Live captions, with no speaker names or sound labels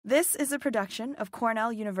This is a production of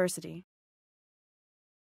Cornell University.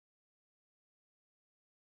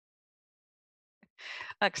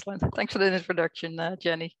 Excellent. Thanks for the introduction,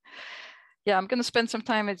 Jenny. Yeah, I'm going to spend some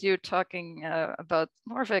time with you talking about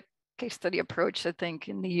more of a case study approach, I think,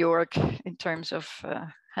 in New York in terms of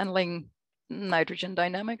handling nitrogen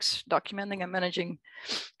dynamics, documenting and managing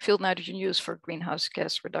field nitrogen use for greenhouse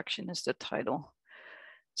gas reduction is the title.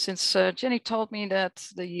 Since Jenny told me that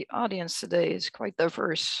the audience today is quite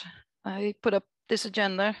diverse, I put up this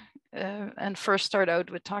agenda and first start out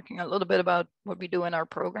with talking a little bit about what we do in our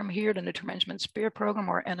program here, the Nutrient Management Spear Program,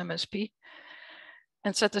 or NMSP,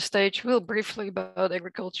 and set the stage real briefly about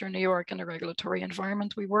agriculture in New York and the regulatory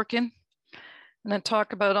environment we work in, and then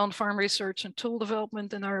talk about on-farm research and tool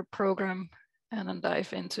development in our program, and then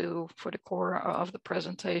dive into, for the core of the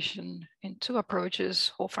presentation, in two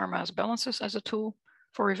approaches: whole farm mass balances as a tool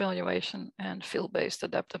for evaluation and field-based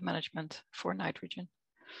adaptive management for nitrogen.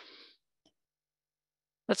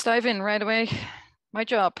 Let's dive in right away. My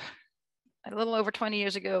job, a little over 20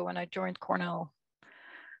 years ago when I joined Cornell,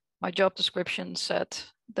 my job description said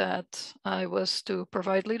that I was to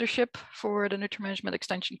provide leadership for the Nutrient Management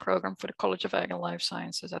Extension Program for the College of Ag and Life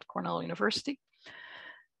Sciences at Cornell University,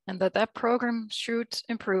 and that program should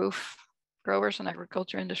improve growers and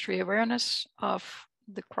agriculture industry awareness of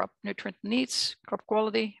the crop nutrient needs, crop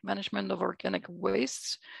quality, management of organic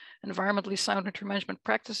wastes, environmentally sound nutrient management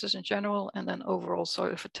practices in general, and then overall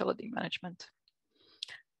soil fertility management.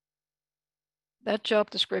 That job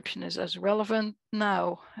description is as relevant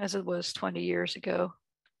now as it was 20 years ago.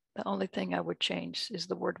 The only thing I would change is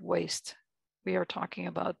the word waste. We are talking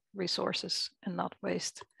about resources and not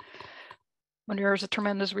waste. Manure is a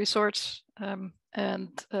tremendous resource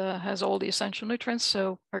and has all the essential nutrients.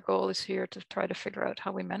 So our goal is here to try to figure out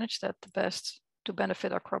how we manage that the best to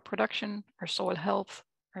benefit our crop production, our soil health,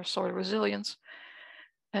 our soil resilience,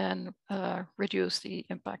 and reduce the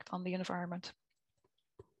impact on the environment.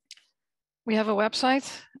 We have a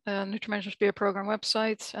website, Nutrient Management Spear Program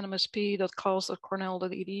website,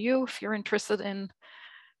 nmsp.cols.cornell.edu. If you're interested in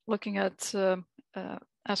looking at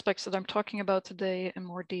aspects that I'm talking about today in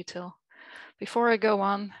more detail. Before I go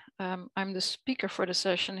on, I'm the speaker for the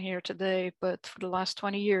session here today, but for the last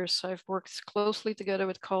 20 years, I've worked closely together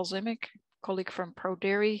with Carl Zimick, a colleague from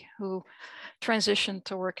ProDairy, who transitioned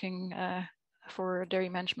to working for Dairy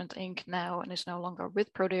Management Inc. now and is no longer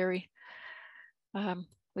with ProDairy.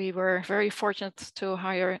 We were very fortunate to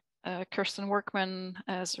hire Kirsten Workman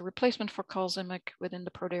as a replacement for Carl Zimick within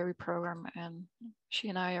the ProDairy program, and she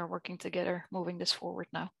and I are working together moving this forward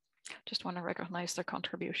now. Just want to recognize their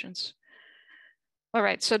contributions. All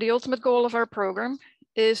right, so the ultimate goal of our program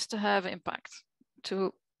is to have impact,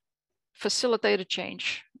 to facilitate a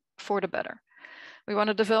change for the better. We want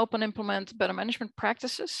to develop and implement better management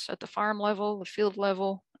practices at the farm level, the field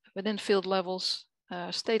level, within field levels,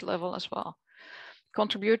 state level as well.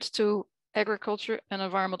 Contribute to agriculture and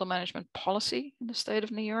environmental management policy in the state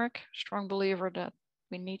of New York. Strong believer that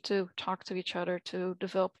we need to talk to each other to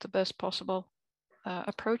develop the best possible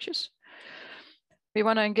approaches. We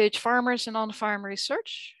want to engage farmers in on-farm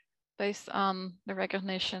research based on the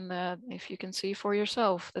recognition that if you can see for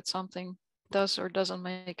yourself that something does or doesn't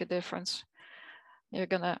make a difference, you're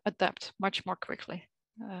going to adapt much more quickly.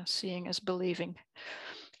 Seeing is believing.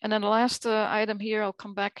 And then the last item here, I'll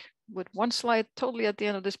come back with one slide totally at the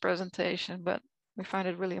end of this presentation, but we find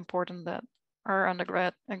it really important that our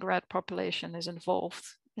undergrad and grad population is involved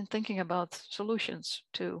in thinking about solutions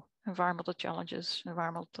to environmental challenges,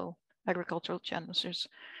 environmental agricultural challenges,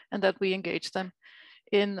 and that we engage them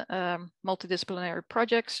in multidisciplinary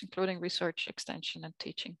projects, including research, extension, and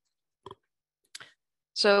teaching.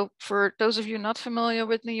 So for those of you not familiar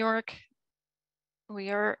with New York, we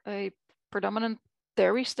are a predominant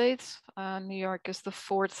dairy state. New York is the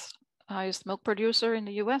 4th highest milk producer in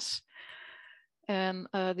the US. And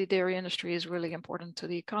the dairy industry is really important to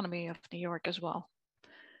the economy of New York as well.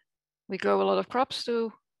 We grow a lot of crops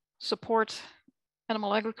to support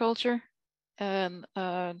animal agriculture. And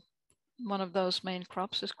one of those main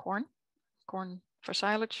crops is corn. Corn for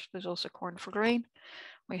silage. There's also corn for grain.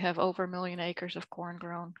 We have over 1 million acres of corn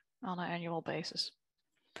grown on an annual basis.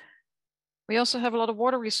 We also have a lot of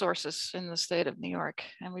water resources in the state of New York,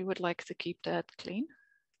 and we would like to keep that clean.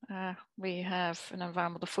 We have an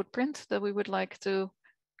environmental footprint that we would like to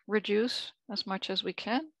reduce as much as we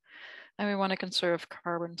can, and we want to conserve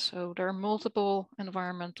carbon. So there are multiple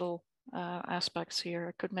environmental aspects here.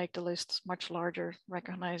 I could make the list much larger,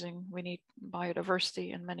 recognizing we need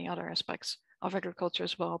biodiversity and many other aspects of agriculture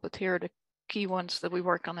as well, but here are the key ones that we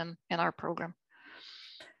work on in our program.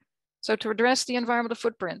 So to address the environmental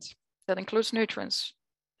footprint, that includes nutrients,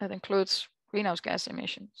 that includes greenhouse gas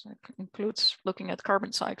emissions. It includes looking at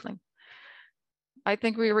carbon cycling. I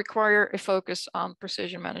think we require a focus on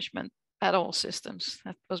precision management at all systems.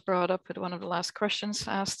 That was brought up with one of the last questions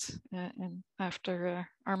asked after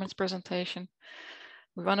Armin's presentation.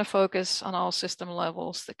 We want to focus on all system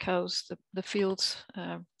levels, the cows, the fields,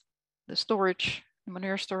 the storage, the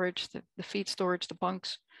manure storage, the feed storage, the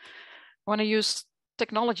bunks. We want to use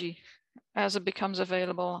technology as it becomes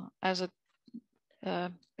available, as it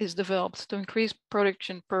is developed to increase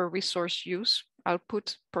production per resource use,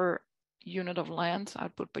 output per unit of land,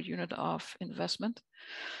 output per unit of investment.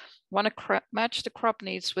 Want to match the crop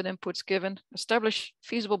needs with inputs given, establish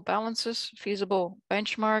feasible balances, feasible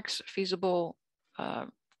benchmarks, feasible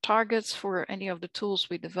targets for any of the tools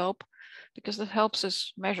we develop, because it helps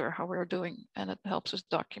us measure how we're doing and it helps us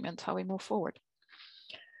document how we move forward.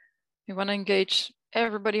 We want to engage,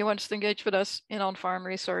 everybody wants to engage with us in on-farm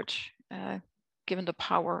research, given the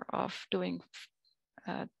power of doing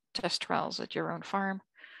test trials at your own farm.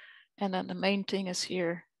 And then the main thing is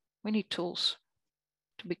here, we need tools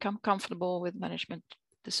to become comfortable with management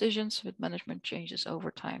decisions, with management changes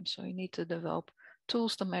over time. So you need to develop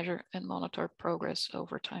tools to measure and monitor progress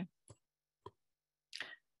over time.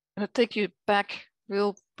 I'm going to take you back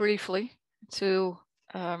real briefly to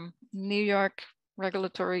New York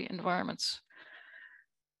regulatory environments.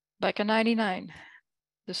 Back in '99,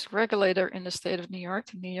 this regulator in the state of New York,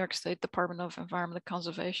 the New York State Department of Environmental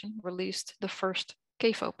Conservation, released the first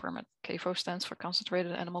CAFO permit. CAFO stands for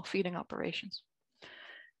Concentrated Animal Feeding Operations.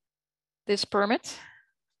 This permit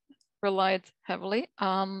relied heavily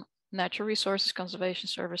on Natural Resources Conservation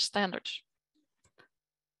Service standards.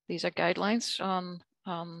 These are guidelines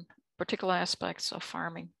on particular aspects of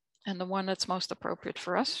farming. And the one that's most appropriate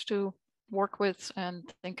for us to work with and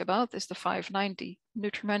think about is the 590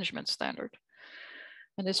 Nutrient Management Standard.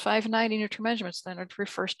 And this 590 Nutrient Management Standard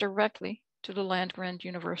refers directly to the land-grant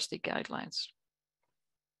university guidelines.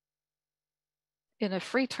 In a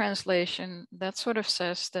free translation, that sort of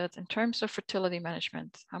says that in terms of fertility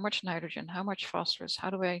management, how much nitrogen, how much phosphorus,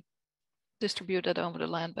 how do I distribute that over the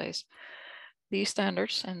land base? These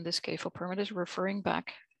standards, and this CAFO permit is referring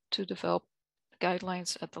back to develop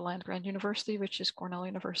guidelines at the land-grant university, which is Cornell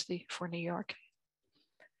University for New York.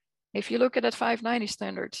 If you look at that 590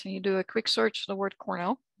 standards and you do a quick search for the word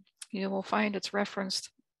Cornell, you will find it's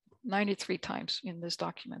referenced 93 times in this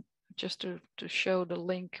document, just to show the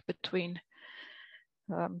link between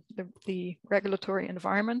the regulatory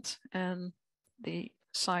environment and the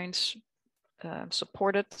science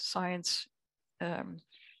supported, science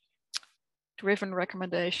driven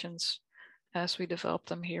recommendations as we develop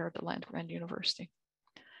them here at the land-grant university.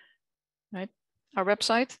 Right? Our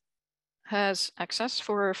website has access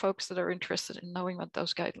for folks that are interested in knowing what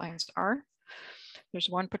those guidelines are. There's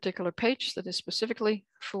one particular page that is specifically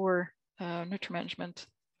for nutrient management,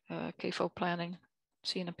 CAFO planning,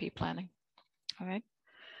 CNP planning. All right.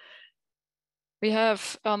 We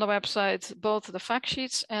have on the website both the fact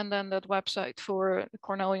sheets and then that website for the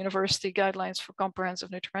Cornell University guidelines for comprehensive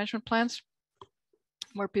nutrient management plans,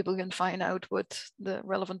 where people can find out what the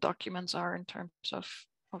relevant documents are in terms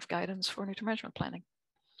of guidance for nutrient management planning.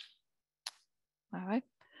 All right.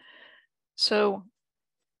 So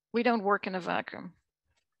we don't work in a vacuum.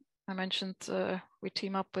 I mentioned we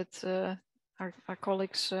team up with our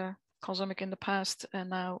colleagues, Cosmic in the past, and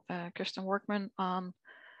now Kirsten Workman on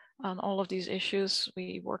all of these issues.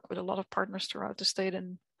 We work with a lot of partners throughout the state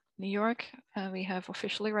in New York, and we have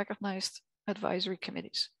officially recognized advisory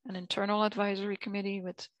committees, an internal advisory committee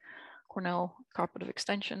with Cornell Cooperative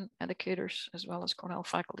Extension educators, as well as Cornell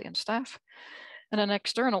faculty and staff, and an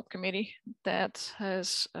external committee that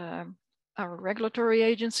has our regulatory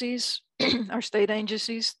agencies, our state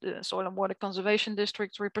agencies, the Soil and Water Conservation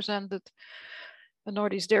Districts represented, the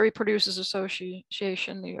Northeast Dairy Producers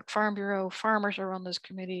Association, New York Farm Bureau, farmers are on this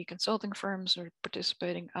committee, consulting firms are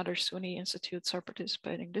participating, other SUNY institutes are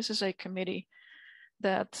participating. This is a committee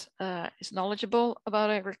that is knowledgeable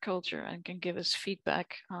about agriculture and can give us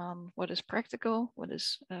feedback on what is practical, what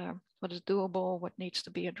is doable, what needs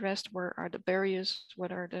to be addressed, where are the barriers,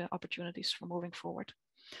 what are the opportunities for moving forward.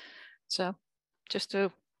 So just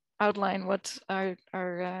to outline what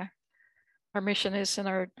our mission is in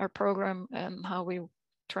our program and how we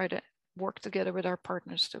try to work together with our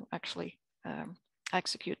partners to actually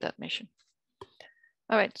execute that mission.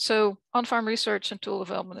 All right, so on-farm research and tool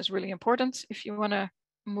development is really important if you want to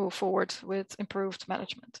move forward with improved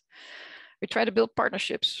management. We try to build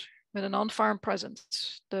partnerships with an on-farm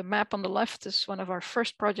presence. The map on the left is one of our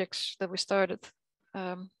first projects that we started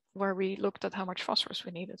where we looked at how much phosphorus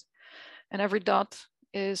we needed. And every dot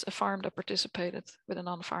is a farm that participated with an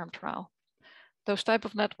on-farm trial. Those type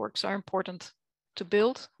of networks are important to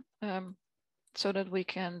build so that we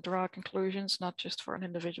can draw conclusions, not just for an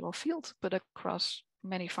individual field, but across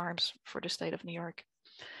many farms for the state of New York.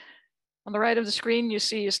 On the right of the screen, you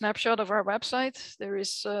see a snapshot of our website. There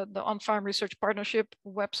is the On-Farm Research Partnership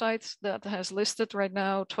website that has listed right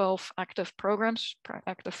now 12 active programs,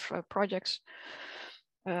 active projects.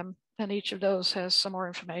 And each of those has some more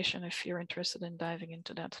information if you're interested in diving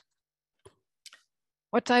into that.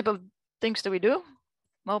 What type of things do we do?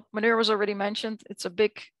 Well, manure was already mentioned. It's a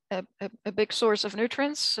big source of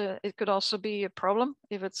nutrients. It could also be a problem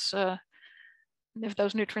if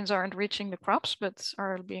those nutrients aren't reaching the crops but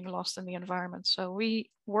are being lost in the environment. So we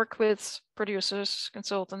work with producers,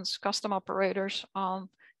 consultants, custom operators on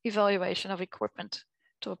evaluation of equipment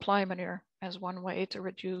to apply manure as one way to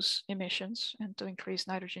reduce emissions and to increase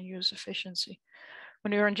nitrogen use efficiency.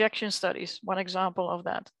 Manure injection studies, one example of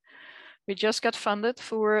that. We just got funded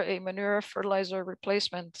for a manure fertilizer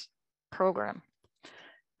replacement program.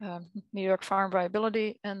 New York Farm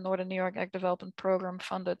Viability and Northern New York Ag Development Program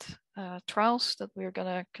funded trials that we're going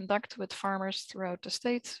to conduct with farmers throughout the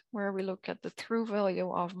state, where we look at the true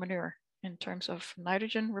value of manure in terms of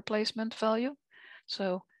nitrogen replacement value.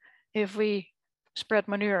 So if we spread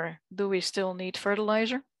manure, do we still need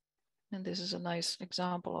fertilizer? And this is a nice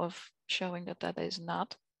example of showing that that is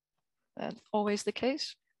not always the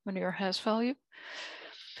case. Manure has value.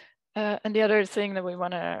 And the other thing that we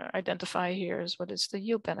want to identify here is what is the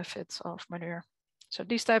yield benefits of manure. So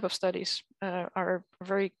these type of studies are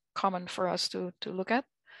very common for us to look at.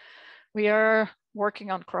 We are working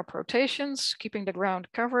on crop rotations, keeping the ground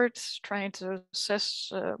covered, trying to assess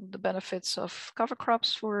the benefits of cover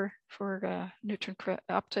crops for nutrient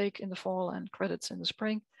uptake in the fall and credits in the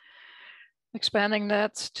spring. Expanding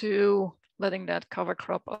that to letting that cover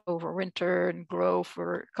crop overwinter and grow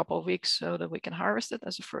for a couple of weeks so that we can harvest it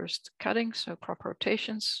as a first cutting. So crop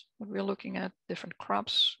rotations, we're looking at different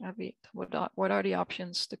crops. What are the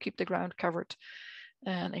options to keep the ground covered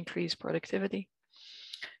and increase productivity?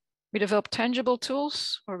 We develop tangible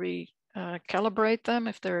tools, or we calibrate them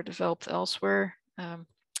if they're developed elsewhere.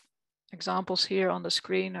 Examples here on the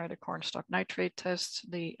screen are the cornstalk nitrate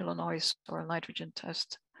test, the Illinois soil nitrogen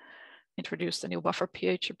test. Introduced a new buffer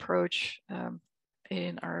pH approach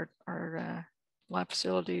in our lab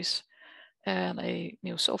facilities, and a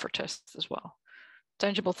new sulfur test as well.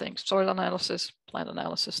 Tangible things, soil analysis, plant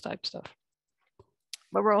analysis type stuff.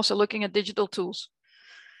 But we're also looking at digital tools.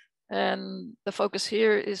 And the focus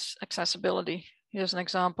here is accessibility. Here's an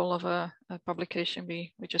example of a publication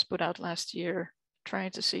we just put out last year,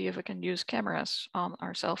 trying to see if we can use cameras on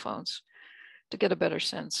our cell phones to get a better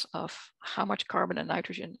sense of how much carbon and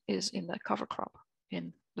nitrogen is in the cover crop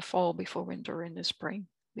in the fall before winter, in the spring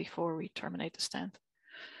before we terminate the stand.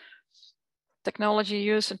 Technology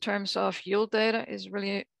use in terms of yield data is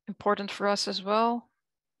really important for us as well.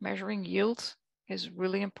 Measuring yield is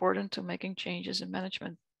really important to making changes in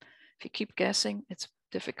management. If you keep guessing, it's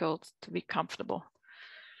difficult to be comfortable.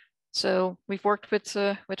 So we've worked with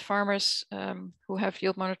farmers who have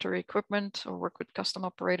yield monitor equipment, or work with custom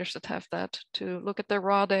operators that have that, to look at their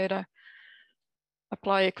raw data,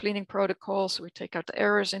 apply a cleaning protocol. So we take out the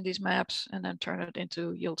errors in these maps and then turn it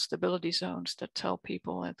into yield stability zones that tell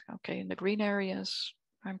people that, okay, in the green areas,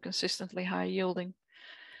 I'm consistently high yielding.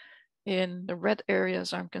 In the red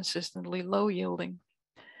areas, I'm consistently low yielding.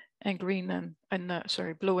 And green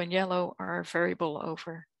and blue and yellow are variable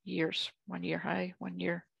over years. 1 year high, 1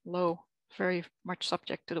 year low, very much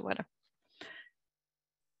subject to the weather.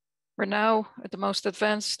 We're now at the most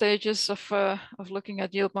advanced stages of looking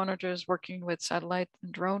at yield monitors, working with satellite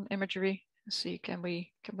and drone imagery to see can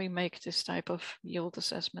we make this type of yield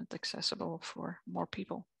assessment accessible for more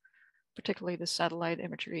people. Particularly the satellite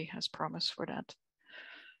imagery has promise for that.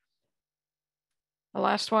 The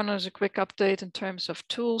last one is a quick update in terms of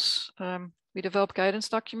tools. We develop guidance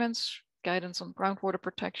documents, guidance on groundwater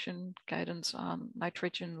protection, guidance on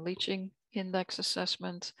nitrogen leaching index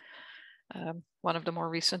assessment. One of the more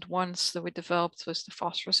recent ones that we developed was the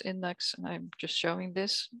phosphorus index, and I'm just showing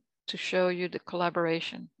this to show you the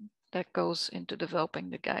collaboration that goes into developing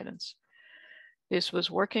the guidance. This was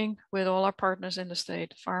working with all our partners in the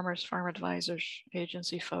state, farmers, farm advisors,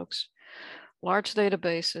 agency folks, large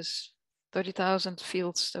databases, 30,000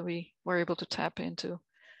 fields that we were able to tap into,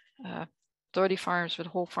 30 farms with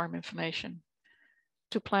whole farm information,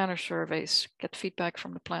 2 planner surveys, get feedback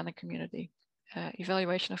from the planning community,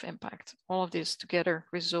 evaluation of impact. All of this together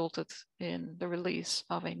resulted in the release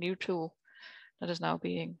of a new tool that is now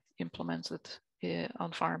being implemented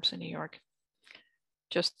on farms in New York.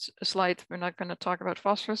 Just a slide, we're not going to talk about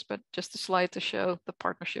phosphorus, but just a slide to show the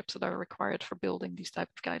partnerships that are required for building these type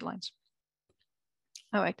of guidelines.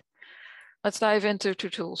 All right, let's dive into two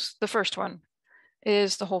tools. The first one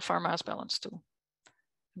is the whole farm mass balance tool.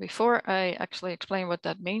 Before I actually explain what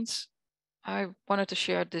that means, I wanted to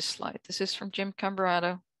share this slide. This is from Jim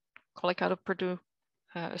Camberado, colleague out of Purdue,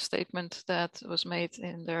 a statement that was made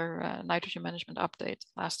in their nitrogen management update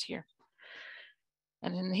last year.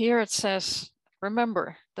 And in here it says,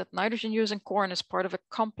 remember that nitrogen use in corn is part of a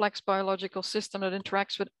complex biological system that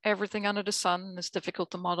interacts with everything under the sun and is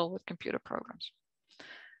difficult to model with computer programs.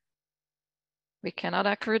 We cannot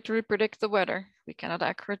accurately predict the weather. We cannot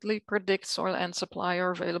accurately predict soil and supply or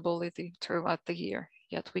availability throughout the year.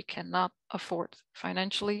 Yet we cannot afford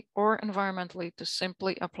financially or environmentally to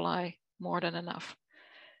simply apply more than enough.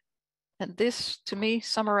 And this, to me,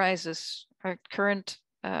 summarizes our current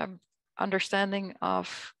understanding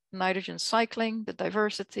of nitrogen cycling, the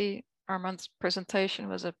diversity. Armand's presentation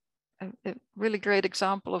was a really great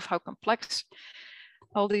example of how complex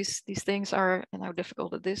all these things are and how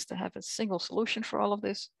difficult it is to have a single solution for all of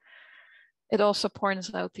this. It also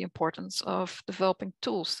points out the importance of developing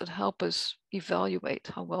tools that help us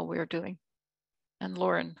evaluate how well we are doing and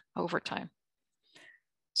learn over time.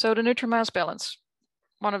 So the nutrient mass balance,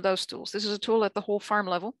 one of those tools. This is a tool at the whole farm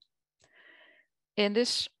level. In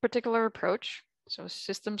this particular approach, so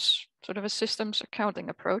systems, sort of a systems accounting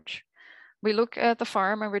approach, we look at the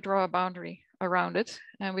farm and we draw a boundary around it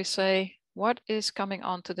and we say, what is coming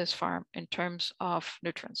onto this farm in terms of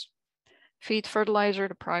nutrients? Feed, fertilizer,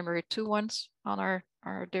 the primary two ones on our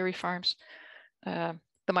dairy farms. There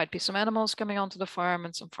might be some animals coming onto the farm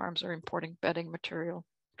and some farms are importing bedding material,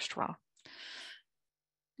 straw.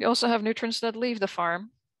 We also have nutrients that leave the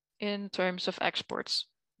farm in terms of exports.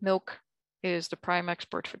 Milk is the prime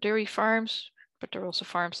export for dairy farms, but there are also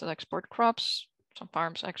farms that export crops. Some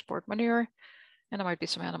farms export manure, and there might be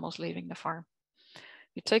some animals leaving the farm.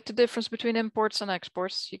 You take the difference between imports and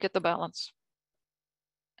exports, you get the balance.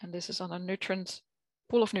 And this is on a nutrient,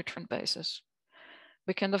 pool of nutrient basis.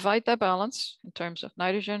 We can divide that balance in terms of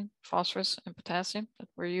nitrogen, phosphorus, and potassium that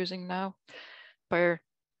we're using now by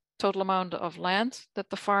total amount of land that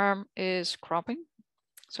the farm is cropping,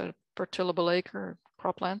 so per tillable acre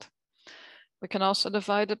cropland. We can also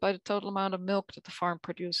divide it by the total amount of milk that the farm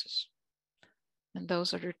produces. And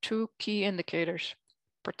those are the two key indicators.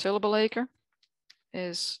 Per tillable acre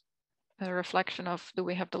is a reflection of, do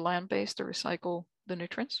we have the land base to recycle the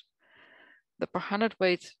nutrients? The per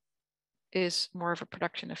hundredweight is more of a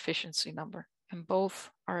production efficiency number, and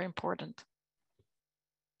both are important.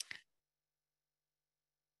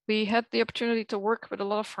 We had the opportunity to work with a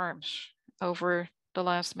lot of farms over the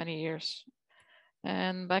last many years.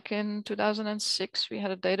 And back in 2006, we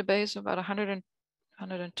had a database of about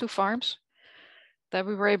 102 farms that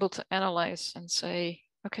we were able to analyze and say,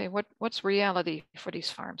 okay, what's reality for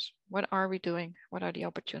these farms? What are we doing? What are the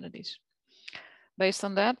opportunities? Based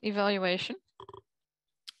on that evaluation,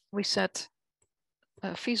 we set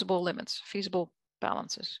feasible limits, feasible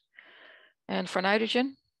balances. And for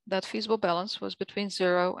nitrogen, that feasible balance was between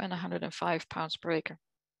 0 and 105 pounds per acre.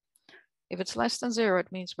 If it's less than 0,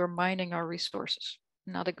 it means we're mining our resources,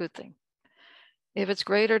 not a good thing. If it's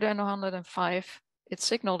greater than 105, it's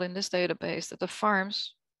signaled in this database that the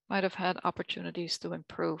farms might have had opportunities to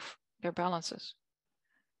improve their balances.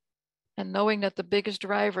 And knowing that the biggest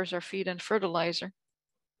drivers are feed and fertilizer,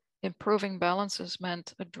 improving balances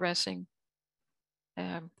meant addressing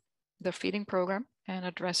their feeding program and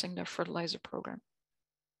addressing their fertilizer program.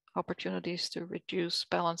 Opportunities to reduce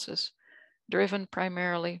balances driven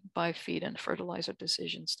primarily by feed and fertilizer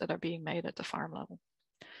decisions that are being made at the farm level.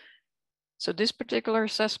 So this particular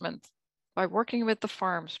assessment, by working with the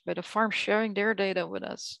farms, by the farms sharing their data with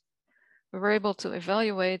us, we were able to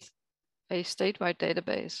evaluate a statewide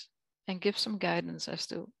database and give some guidance as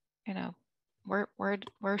to,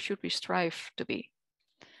 where should we strive to be.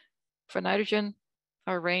 For nitrogen,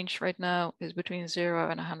 our range right now is between 0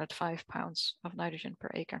 and 105 pounds of nitrogen per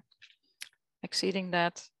acre. Exceeding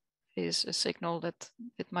that is a signal that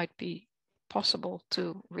it might be possible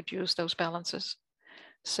to reduce those balances,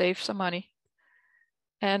 save some money,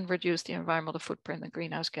 and reduce the environmental footprint and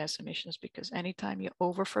greenhouse gas emissions, because anytime you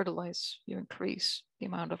over-fertilize, you increase the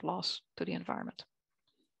amount of loss to the environment.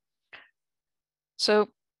 So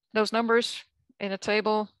those numbers in a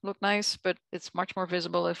table look nice, but it's much more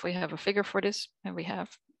visible if we have a figure for this, and we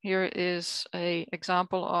have. Here is an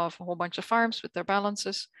example of a whole bunch of farms with their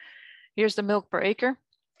balances. Here's the milk per acre,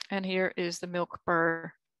 and here is the milk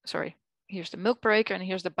per, here's the milk per acre, and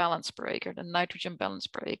here's the balance per acre, the nitrogen balance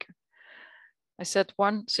per acre. I said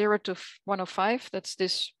 0 to 105, that's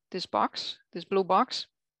this box, this blue box.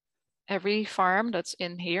 Every farm that's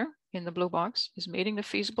in here, in the blue box, is meeting the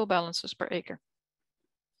feasible balances per acre.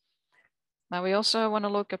 Now we also want to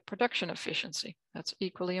look at production efficiency. That's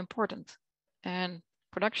equally important. And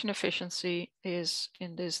production efficiency is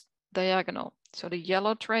in this diagonal. So the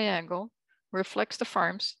yellow triangle reflects the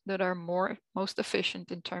farms that are most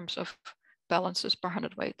efficient in terms of balances per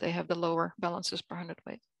hundredweight. They have the lower balances per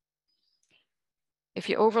hundredweight. If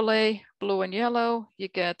you overlay blue and yellow, you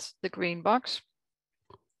get the green box.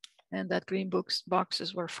 And that green box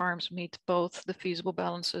is where farms meet both the feasible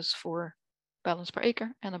balances for balance per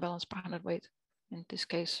acre and a balance per hundredweight. In this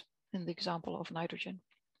case, in the example of nitrogen.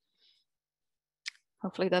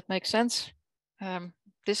 Hopefully that makes sense.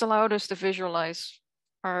 This allowed us to visualize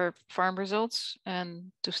our farm results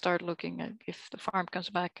and to start looking at if the farm comes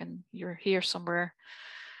back and you're here somewhere,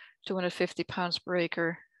 250 pounds per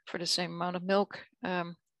acre for the same amount of milk,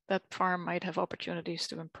 that farm might have opportunities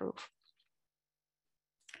to improve.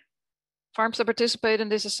 Farms that participate in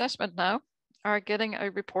this assessment now are getting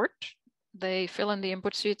a report. They fill in the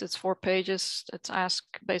input sheet. It's 4 pages. It's ask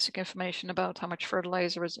basic information about how much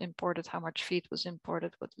fertilizer was imported, how much feed was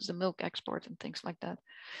imported, what was the milk export, and things like that.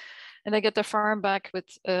 And they get their farm back with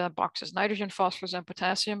boxes. Nitrogen, phosphorus, and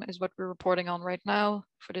potassium is what we're reporting on right now.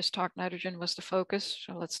 For this talk, nitrogen was the focus.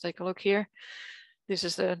 So let's take a look here. This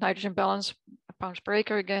is the nitrogen balance, pounds per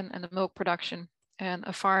acre again, and the milk production. And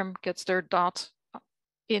a farm gets their dot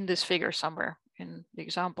in this figure somewhere. In the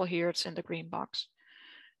example here, it's in the green box.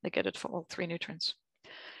 They get it for all 3 nutrients.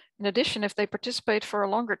 In addition, if they participate for a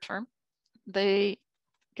longer term, they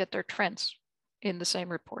get their trends in the same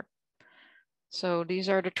report. So these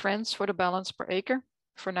are the trends for the balance per acre,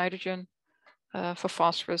 for nitrogen, for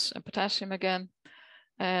phosphorus and potassium again.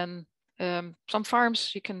 And some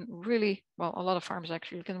farms you can really, well, a lot of farms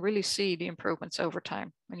actually, you can really see the improvements over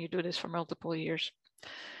time when you do this for multiple years.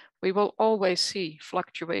 We will always see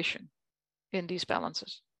fluctuation in these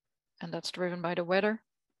balances, and that's driven by the weather.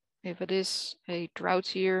 If it is a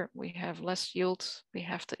drought year, we have less yields, we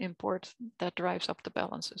have to import, that drives up the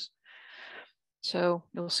balances. So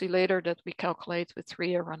you'll see later that we calculate with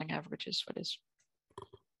 3-year running averages for this.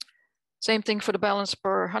 Same thing for the balance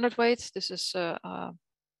per hundredweight. This is the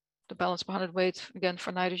balance per hundredweight, again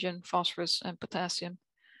for nitrogen, phosphorus, and potassium.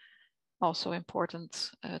 Also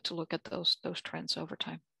important to look at those trends over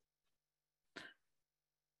time.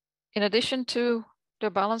 In addition to their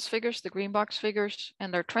balance figures, the green box figures,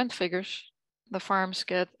 and their trend figures, the farms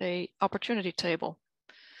get an opportunity table.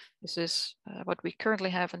 This is what we currently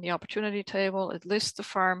have in the opportunity table. It lists the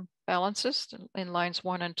farm balances in lines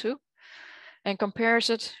 1 and 2 and compares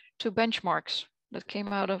it to benchmarks that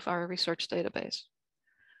came out of our research database.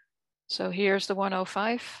 So here's the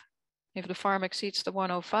 105. If the farm exceeds the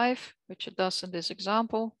 105, which it does in this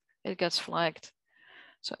example, it gets flagged.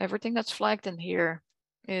 So everything that's flagged in here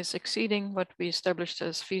is exceeding what we established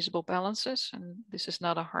as feasible balances. And this is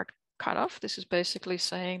not a hard cutoff. This is basically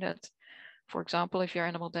saying that, for example, if your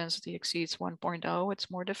animal density exceeds 1.0,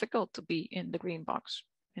 it's more difficult to be in the green box.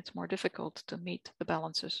 It's more difficult to meet the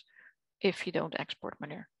balances if you don't export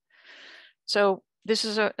manure. So this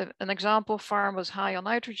is an example. Farm was high on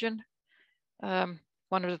nitrogen.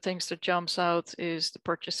 One of the things that jumps out is the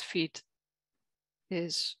purchased feed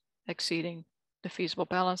is exceeding the feasible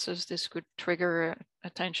balances. This could trigger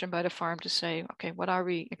attention by the farm to say, okay, what are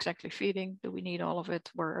we exactly feeding? Do we need all of it?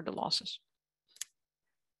 Where are the losses?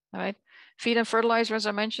 All right. Feed and fertilizer, as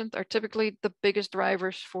I mentioned, are typically the biggest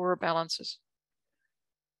drivers for balances.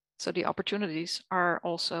 So the opportunities are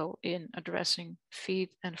also in addressing feed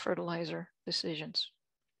and fertilizer decisions.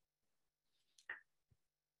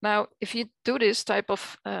 Now, if you do this type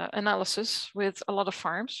of analysis with a lot of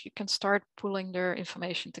farms, you can start pulling their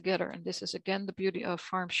information together. And this is, again, the beauty of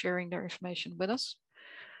farms sharing their information with us.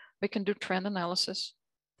 We can do trend analysis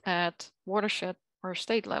at watershed or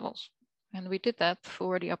state levels. And we did that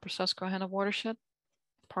for the Upper Susquehanna watershed,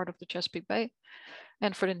 part of the Chesapeake Bay,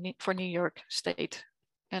 and for New York State.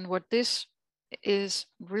 And what this is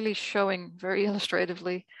really showing very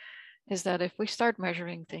illustratively is that if we start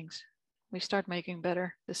measuring things, we start making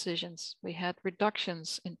better decisions. We had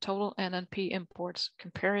reductions in total NNP imports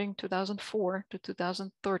comparing 2004 to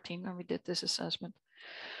 2013 when we did this assessment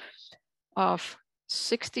of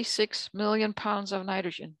 66 million pounds of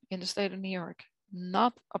nitrogen in the state of New York,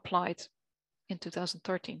 not applied in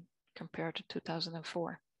 2013 compared to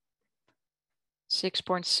 2004.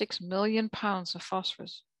 6.6 million pounds of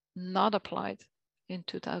phosphorus, not applied in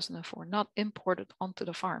 2004, not imported onto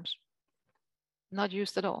the farms, not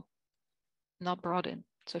used at all. Not brought in.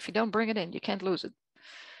 So if you don't bring it in, you can't lose it.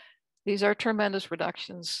 These are tremendous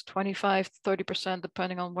reductions, 25 to 30%,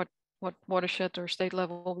 depending on what watershed or state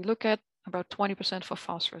level we look at, about 20% for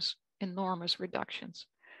phosphorus, enormous reductions,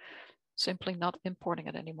 simply not importing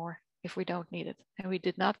it anymore. if we don't need it. And we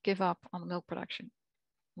did not give up on milk production.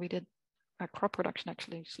 We did, our crop production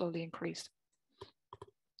actually slowly increased.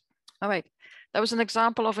 All right, that was an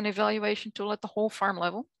example of an evaluation tool at the whole farm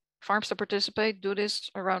level. Farms that participate do this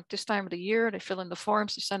around this time of the year. They fill in the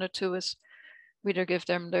forms, they send it to us. We either give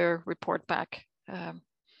them their report back.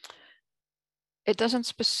 It doesn't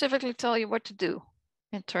specifically tell you what to do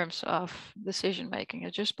in terms of decision making.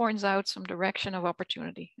 It just points out some direction of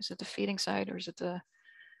opportunity. Is it the feeding side or is it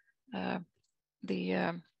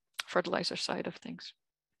the fertilizer side of things?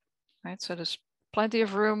 Right. So there's plenty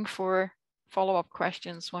of room for follow-up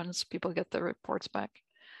questions once people get the reports back.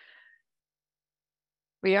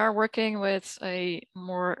 We are working with a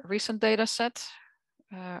more recent data set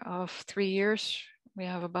of 3 years. We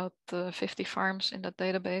have about 50 farms in that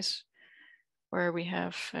database where we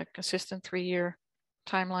have a consistent 3-year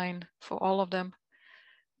timeline for all of them.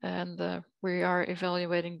 And we are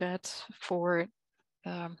evaluating that for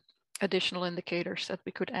additional indicators that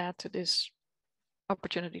we could add to this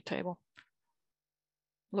opportunity table.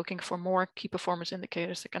 Looking for more key performance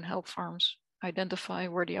indicators that can help farms identify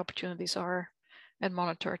where the opportunities are and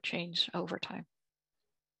monitor change over time.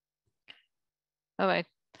 All right,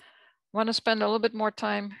 I want to spend a little bit more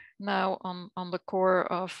time now on the core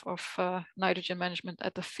of nitrogen management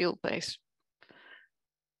at the field base.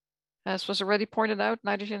 As was already pointed out,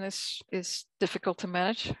 nitrogen is difficult to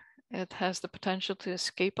manage. It has the potential to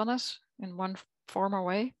escape on us in one form or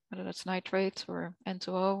way, whether that's nitrate or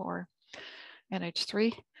N2O or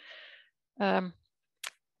NH3.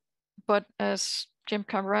 But as Jim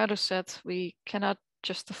Camarado said, we cannot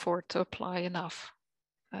just afford to apply enough,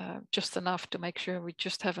 just enough to make sure we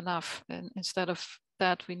just have enough. And instead of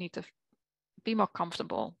that, we need to be more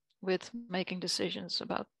comfortable with making decisions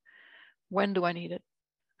about when do I need it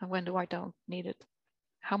and when do I don't need it?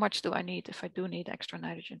 How much do I need if I do need extra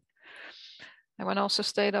nitrogen? I want to also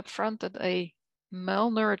state up front that a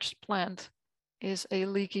malnourished plant is a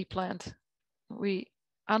leaky plant.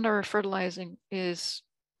 Under fertilizing is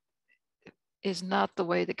not the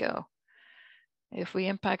way to go. If we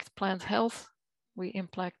impact plant health, we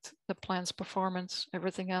impact the plant's performance,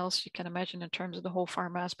 everything else you can imagine in terms of the whole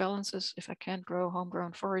farm mass balances. If I can't grow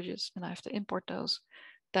homegrown forages and I have to import those,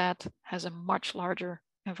 that has a much larger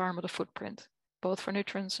environmental footprint, both for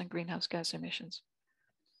nutrients and greenhouse gas emissions.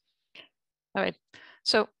 All right,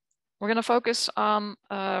 so we're going to focus on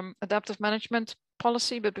adaptive management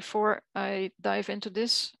policy, but before I dive into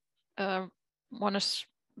this, I want to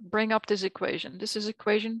bring up this equation. This is an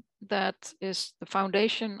equation that is the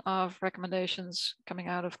foundation of recommendations coming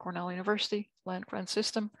out of Cornell University land grant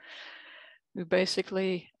system. We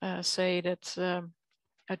basically say that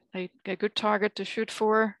a good target to shoot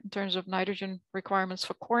for in terms of nitrogen requirements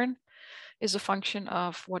for corn is a function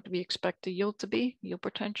of what we expect the yield to be, yield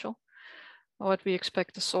potential, what we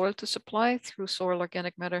expect the soil to supply through soil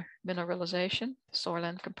organic matter mineralization, the soil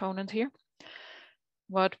end component here,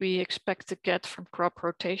 what we expect to get from crop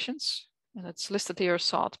rotations, and it's listed here as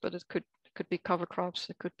sod, but it could be cover crops,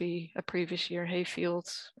 it could be a previous year hay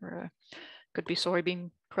fields, or could be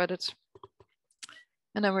soybean credits.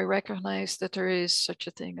 And then we recognize that there is such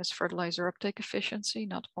a thing as fertilizer uptake efficiency.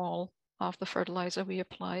 Not all of the fertilizer we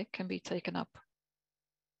apply can be taken up.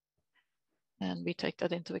 And we take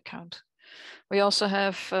that into account. We also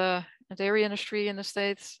have a dairy industry in the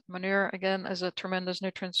States, manure, again, as a tremendous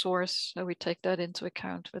nutrient source. So we take that into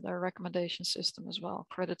account with our recommendation system as well,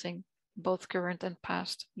 crediting both current and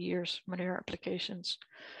past years manure applications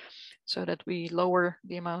so that we lower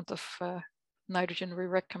the amount of nitrogen we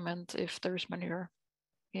recommend if there's manure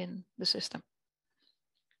in the system.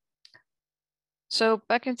 So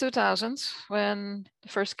back in 2000, when the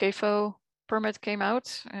first CAFO permit came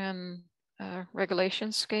out and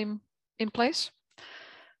regulations came in place,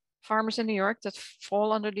 farmers in New York that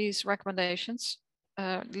fall under these recommendations,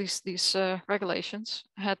 at least these regulations,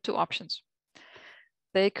 had two options.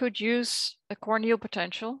 They could use a corn yield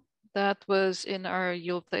potential that was in our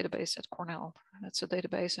yield database at Cornell. That's a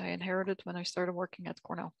database I inherited when I started working at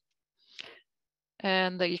Cornell.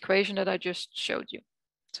 And the equation that I just showed you.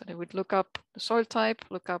 So they would look up the soil type,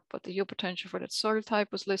 look up what the yield potential for that soil type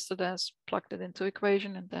was listed as, plugged it into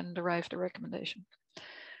equation, and then derive the recommendation.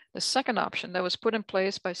 The second option that was put in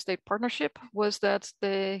place by state partnership was that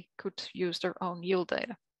they could use their own yield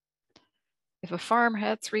data. If a farm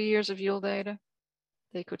had 3 years of yield data,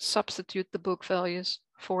 they could substitute the book values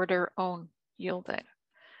for their own yield data.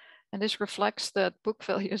 And this reflects that book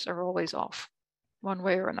values are always off, one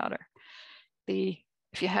way or another.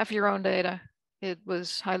 If you have your own data, it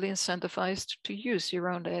was highly incentivized to use your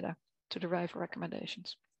own data to derive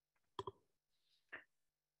recommendations.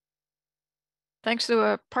 Thanks to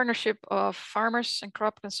a partnership of farmers and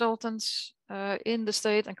crop consultants in the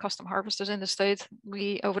state and custom harvesters in the state,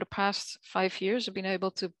 we, over the past 5 years, have been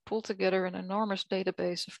able to pull together an enormous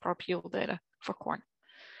database of crop yield data for corn.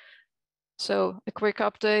 So a quick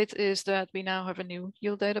update is that we now have a new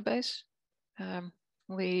yield database.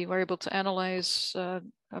 We were able to analyze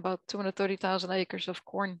about 230,000 acres of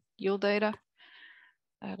corn yield data.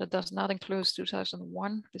 That does not include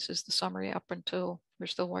 2001. This is the summary up until we're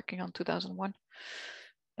still working on 2001.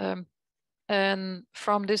 And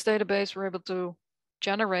from this database, we're able to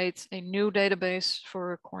generate a new database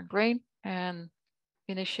for corn grain and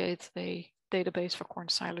initiate a database for corn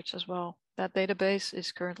silage as well. That database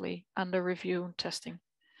is currently under review and testing.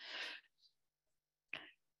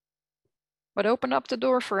 What opened up the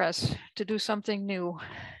door for us to do something new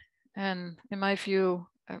and, in my view,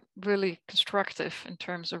 really constructive in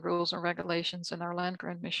terms of rules and regulations in our land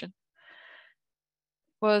grant mission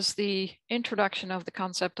was the introduction of the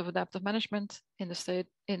concept of adaptive management in the state,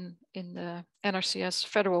 in the NRCS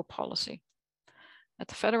federal policy. At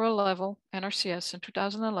the federal level, NRCS in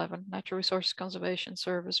 2011, Natural Resources Conservation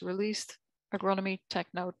Service released Agronomy Tech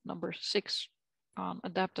Note number 6 on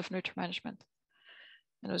adaptive nutrient management.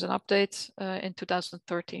 And there was an update in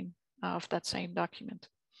 2013 of that same document.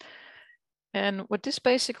 And what this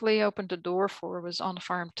basically opened the door for was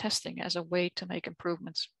on-farm testing as a way to make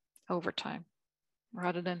improvements over time,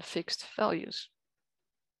 rather than fixed values.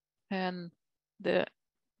 And the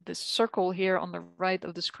circle here on the right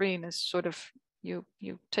of the screen is sort of, you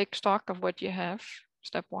take stock of what you have,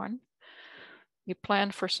 step 1. You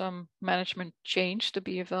plan for some management change to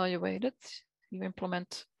be evaluated. You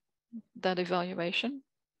implement that evaluation.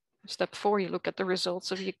 Step 4, you look at the results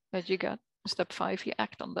that you got. Step 5, you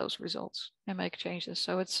act on those results and make changes.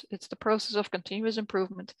 So it's the process of continuous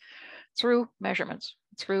improvement through measurements,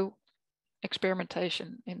 through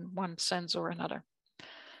experimentation in one sense or another.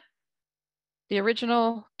 The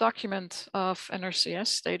original document of NRCS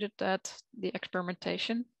stated that the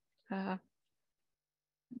experimentation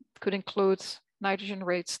could include nitrogen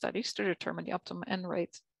rate studies to determine the optimum N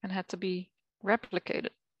rate and had to be replicated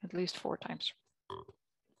at least 4 times.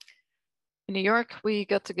 In New York, we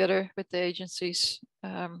got together with the agencies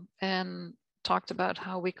and talked about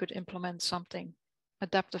how we could implement something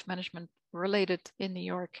adaptive management related in New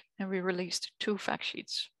York, and we released 2 fact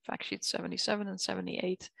sheets 77 and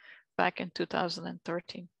 78, back in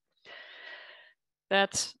 2013.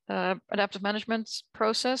 That adaptive management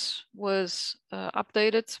process was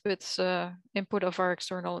updated with input of our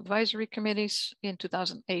external advisory committees in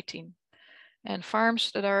 2018. And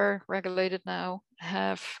farms that are regulated now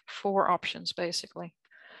have 4 options, basically.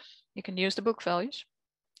 You can use the book values.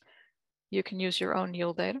 You can use your own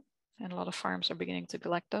yield data, and a lot of farms are beginning to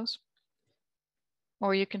collect those.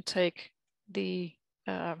 Or you can take the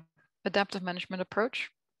adaptive management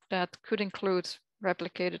approach that could include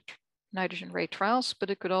replicated nitrogen rate trials,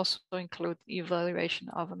 but it could also include the evaluation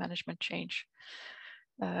of a management change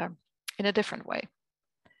in a different way.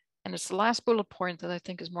 And it's the last bullet point that I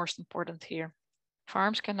think is most important here.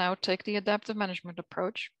 Farms can now take the adaptive management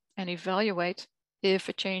approach and evaluate if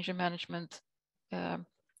a change in management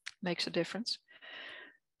makes a difference.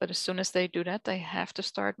 But as soon as they do that, they have to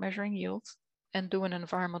start measuring yield and do an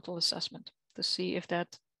environmental assessment to see if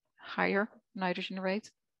that higher nitrogen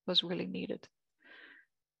rate was really needed.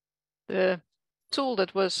 The tool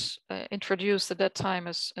that was introduced at that time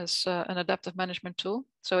as an adaptive management tool.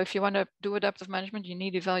 So if you want to do adaptive management, you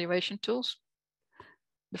need evaluation tools.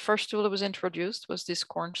 The first tool that was introduced was this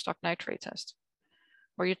corn stock nitrate test,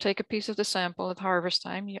 where you take a piece of the sample at harvest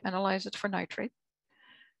time, you analyze it for nitrate,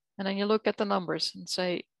 and then you look at the numbers and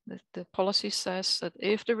say, the policy says that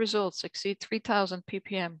if the results exceed 3,000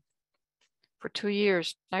 ppm for 2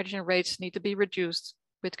 years, nitrogen rates need to be reduced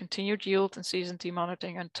with continued yield and season T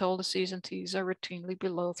monitoring until the season Ts are routinely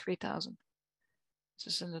below 3,000.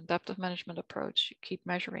 This is an adaptive management approach. You keep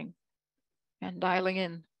measuring and dialing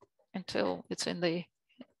in until it's in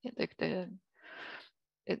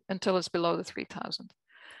until it's below the 3,000.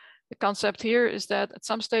 The concept here is that at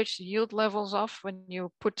some stage the yield levels off when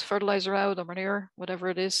you put fertilizer out or manure, whatever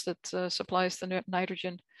it is that supplies the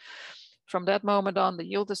nitrogen. From that moment on, the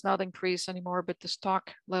yield does not increase anymore, but the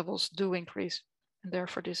stock levels do increase. And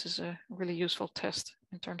therefore, this is a really useful test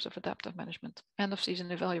in terms of adaptive management. End of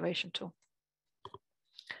season evaluation tool.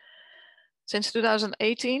 Since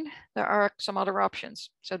 2018, there are some other options.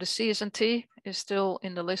 So the CSNT is still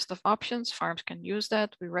in the list of options. Farms can use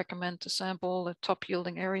that. We recommend to sample the top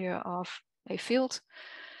yielding area of a field.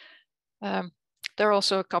 There are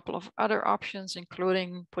also a couple of other options,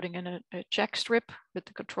 including putting in a check strip with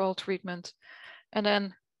the control treatment, and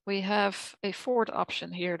then we have a fourth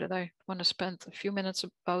option here that I want to spend a few minutes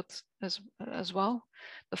about as well.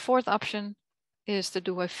 The fourth option is to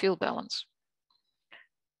do a field balance.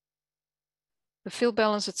 The field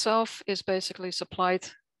balance itself is basically supplied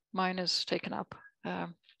minus taken up.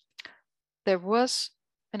 There was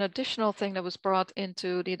an additional thing that was brought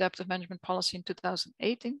into the adaptive management policy in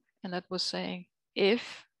 2018, and that was saying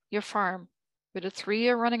if your farm with a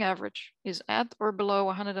 3-year running average is at or below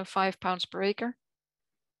 105 pounds per acre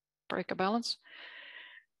balance,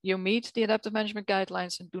 you meet the adaptive management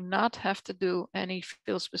guidelines and do not have to do any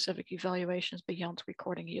field-specific evaluations beyond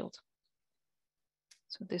recording yield.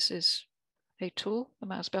 So this is a tool, the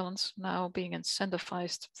mass balance, now being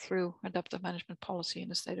incentivized through adaptive management policy in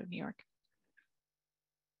the state of New York.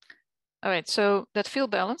 All right, so that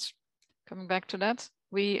field balance, coming back to that,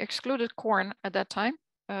 we excluded corn at that time,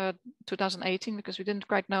 2018, because we didn't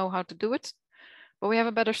quite know how to do it, but we have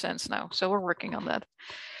a better sense now, so we're working on that.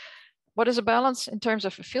 What is a balance in terms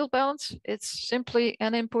of a field balance? It's simply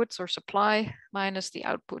an input or supply minus the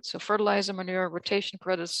output. So fertilizer, manure, rotation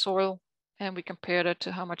credits, soil, and we compare that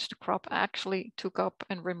to how much the crop actually took up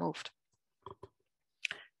and removed.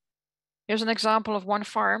 Here's an example of one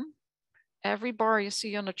farm. Every bar you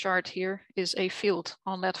see on the chart here is a field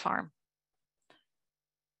on that farm.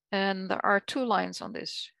 And there are 2 lines on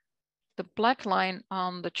this. The black line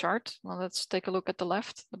on the chart, well, let's take a look at the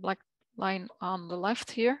left. The black line on the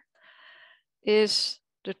left here is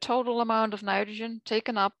the total amount of nitrogen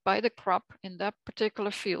taken up by the crop in that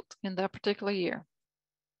particular field, in that particular year.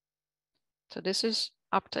 So this is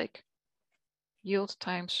uptake, yield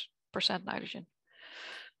times percent nitrogen.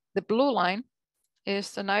 The blue line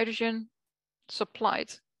is the nitrogen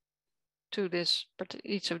supplied to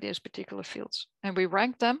each of these particular fields. And we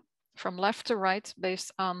rank them from left to right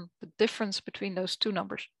based on the difference between those 2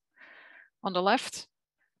 numbers. On the left,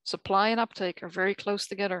 supply and uptake are very close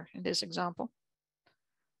together in this example.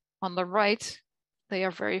 On the right, they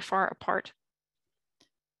are very far apart.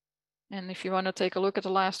 And if you want to take a look at the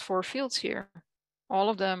last 4 fields here, all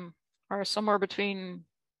of them are somewhere between,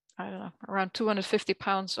 I don't know, around 250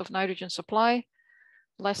 pounds of nitrogen supply,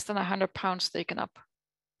 less than 100 pounds taken up.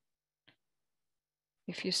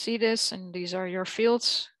 If you see this and these are your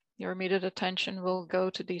fields, your immediate attention will go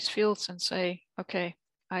to these fields and say, okay,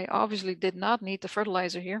 I obviously did not need the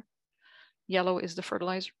fertilizer here. Yellow is the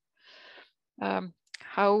fertilizer.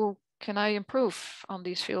 How can I improve on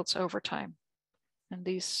these fields over time? And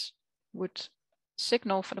these would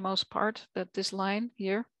signal for the most part that this line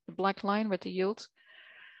here, the black line with the yield,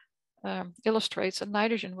 illustrates that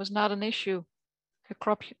nitrogen was not an issue, a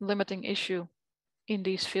crop limiting issue in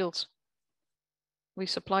these fields. We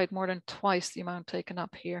supplied more than twice the amount taken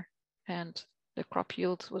up here, and the crop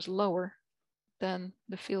yield was lower than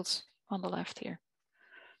the fields on the left here.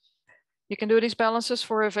 You can do these balances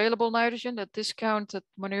for available nitrogen. That discounted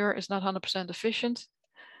manure is not 100% efficient.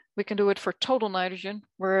 We can do it for total nitrogen,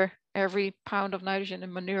 where every pound of nitrogen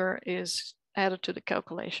in manure is added to the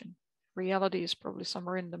calculation. Reality is probably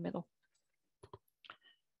somewhere in the middle.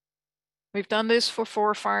 We've done this for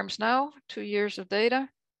 4 farms now, 2 years of data.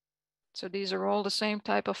 So these are all the same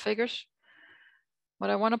type of figures. What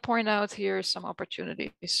I want to point out here is some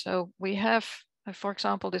opportunities. So we have, for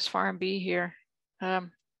example, this farm B here.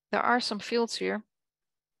 There are some fields here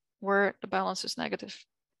where the balance is negative.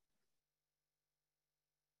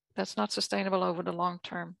 That's not sustainable over the long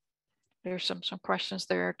term. There's some questions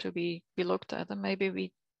there to be looked at, and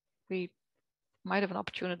maybe we might have an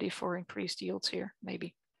opportunity for increased yields here,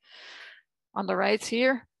 maybe. On the right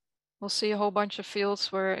here, we'll see a whole bunch of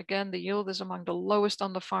fields where, again, the yield is among the lowest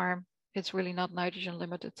on the farm. It's really not nitrogen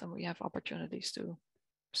limited, and we have opportunities to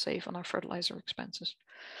save on our fertilizer expenses.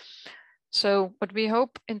 So what we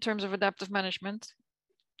hope in terms of adaptive management,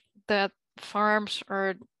 that farms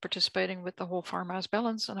are participating with the whole farm mass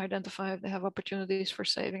balance and identify if they have opportunities for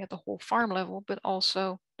saving at the whole farm level, but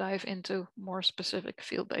also dive into more specific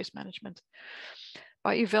field-based management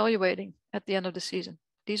by evaluating at the end of the season.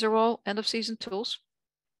 These are all end of season tools.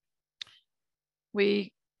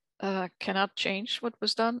 We cannot change what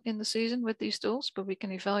was done in the season with these tools, but we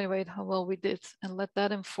can evaluate how well we did and let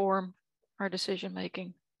that inform our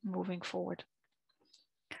decision-making moving forward.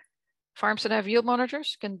 Farms that have yield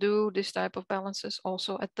monitors can do this type of balances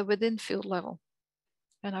also at the within field level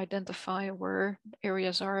and identify where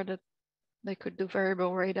areas are that they could do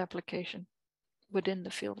variable rate application within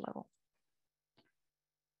the field level.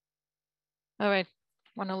 All right,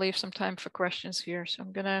 I want to leave some time for questions here. So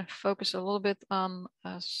I'm going to focus a little bit on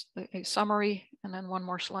a summary and then one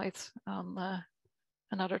more slide on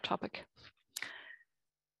another topic.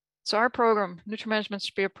 So our program, Nutrient Management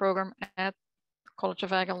Spear program at College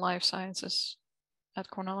of Ag and Life Sciences, at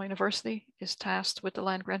Cornell University is tasked with the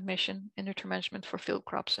land grant mission in nutrient management for field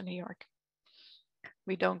crops in New York.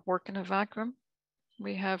 We don't work in a vacuum.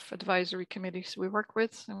 We have advisory committees we work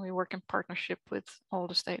with, and we work in partnership with all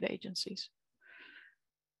the state agencies.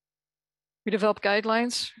 We develop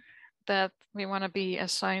guidelines that we want to be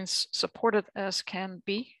as science supported as can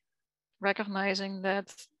be, recognizing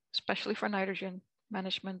that, especially for nitrogen,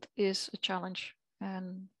 management is a challenge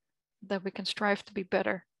and that we can strive to be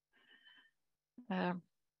better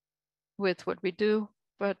with what we do,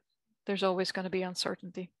 but there's always going to be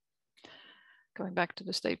uncertainty. Going back to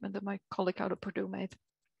the statement that my colleague out of Purdue made.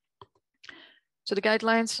 So the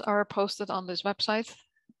guidelines are posted on this website.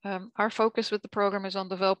 Our focus with the program is on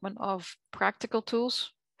development of practical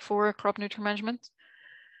tools for crop nutrient management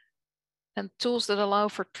and tools that allow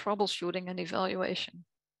for troubleshooting and evaluation.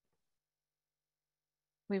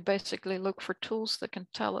 We basically look for tools that can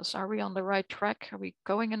tell us, are we on the right track? Are we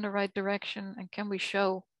going in the right direction? And can we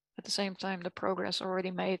show at the same time the progress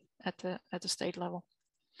already made at the state level?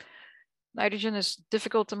 Nitrogen is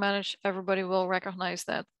difficult to manage. Everybody will recognize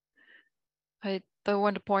that. I though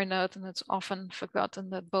want to point out, and it's often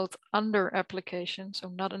forgotten, that both under application, so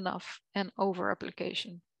not enough, and over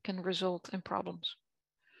application can result in problems.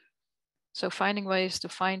 So finding ways to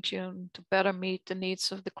fine tune to better meet the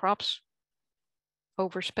needs of the crops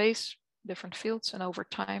over space, different fields, and over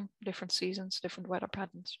time, different seasons, different weather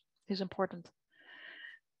patterns is important.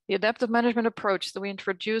 The adaptive management approach that we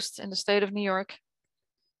introduced in the state of New York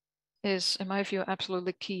is, in my view,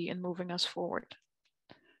 absolutely key in moving us forward.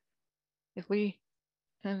 If we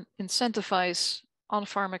incentivize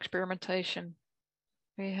on-farm experimentation,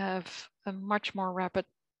 we have a much more rapid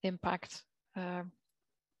impact. And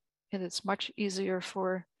it's much easier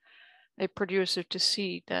for a producer to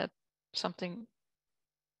see that something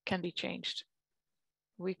can be changed.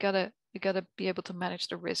 We gotta be able to manage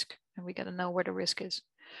the risk, and we gotta know where the risk is.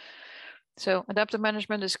 So adaptive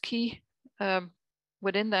management is key.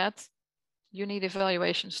 Within that, you need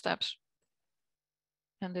evaluation steps.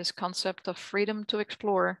 And this concept of freedom to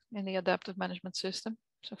explore in the adaptive management system.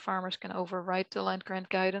 So farmers can override the land grant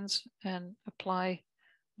guidance and apply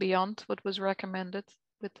beyond what was recommended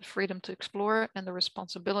with the freedom to explore and the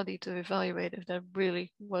responsibility to evaluate if there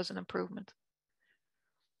really was an improvement.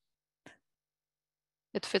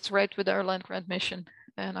 It fits right with our land grant mission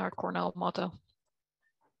and our Cornell motto.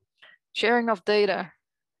 Sharing of data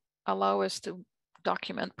allow us to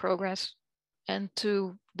document progress and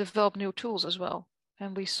to develop new tools as well.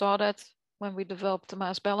 And we saw that when we developed the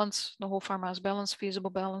mass balance, the whole farm mass balance, feasible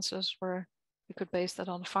balances, where we could base that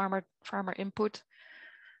on farmer input.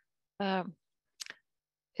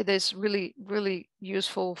 It is really, really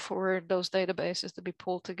useful for those databases to be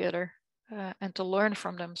pulled together and to learn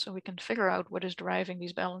from them so we can figure out what is driving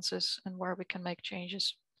these balances and where we can make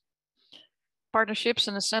changes. Partnerships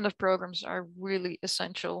and incentive programs are really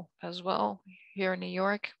essential as well. Here in New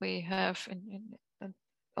York, we have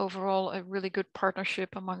overall a really good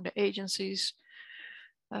partnership among the agencies,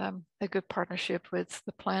 a good partnership with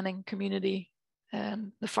the planning community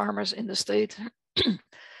and the farmers in the state.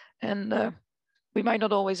 And we might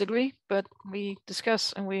not always agree, but we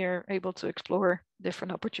discuss and we are able to explore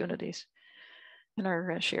different opportunities. And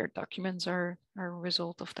our shared documents are a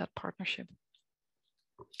result of that partnership.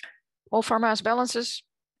 Whole farm mass balances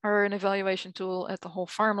are an evaluation tool at the whole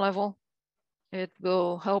farm level. It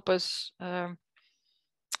will help us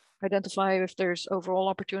identify if there's overall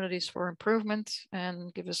opportunities for improvement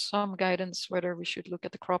and give us some guidance whether we should look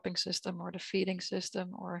at the cropping system or the feeding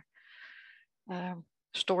system or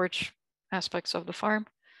storage aspects of the farm.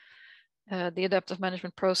 The adaptive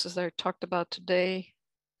management process that I talked about today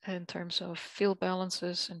in terms of field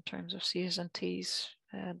balances, in terms of CSNTs,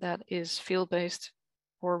 that is field-based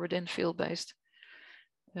or within field-based,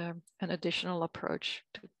 an additional approach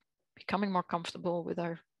to becoming more comfortable with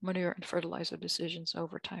our manure and fertilizer decisions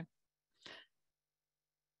over time.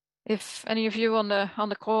 If any of you on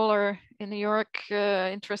the call are in New York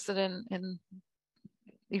interested in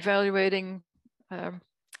evaluating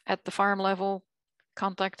at the farm level,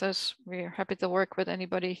 contact us. We're happy to work with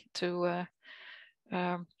anybody to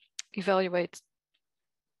evaluate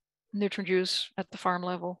nutrient use at the farm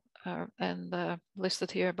level, and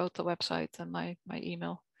listed here both the website and my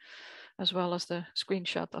email, as well as the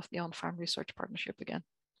screenshot of the on-farm research partnership again.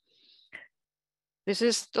 This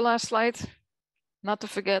is the last slide. Not to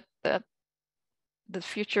forget that the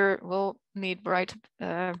future will need bright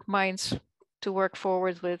minds to work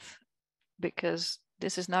forward with, because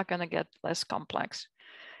this is not going to get less complex.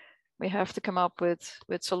 We have to come up with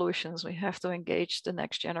solutions. We have to engage the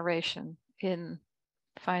next generation in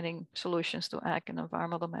finding solutions to ag and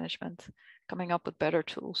environmental management, coming up with better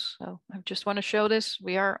tools. So I just want to show this.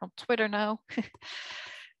 We are on Twitter now.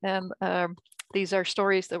 And these are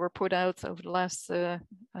stories that were put out over the last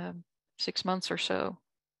 6 months or so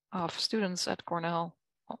of students at Cornell,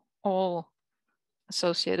 all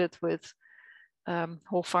associated with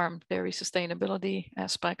whole farm dairy sustainability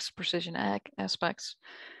aspects, precision ag aspects.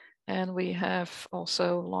 And we have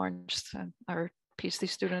also launched our PhD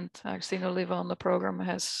student, Agostino Oliva, on the program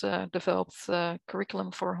has developed a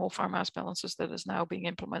curriculum for whole farm mass balances that is now being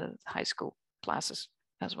implemented at high school classes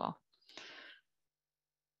as well.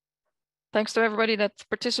 Thanks to everybody that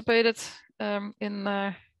participated in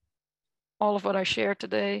all of what I shared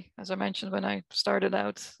today. As I mentioned when I started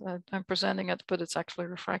out, I'm presenting it, but it's actually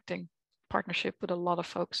reflecting partnership with a lot of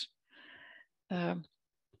folks in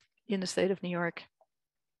the state of New York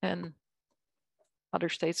and other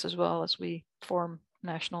states as well, as we form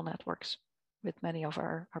national networks with many of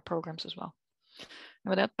our programs as well. And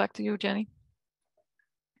with that, back to you, Jenny.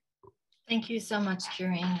 Thank you so much,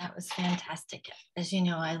 Quirine. That was fantastic. As you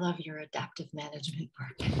know, I love your adaptive management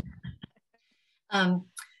work.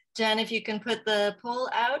 Jen, if you can put the poll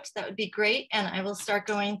out, that would be great. And I will start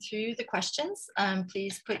going through the questions.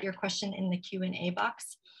 Please put your question in the Q&A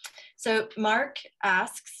box. So Mark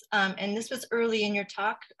asks, and this was early in your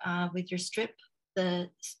talk with your the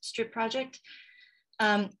strip project.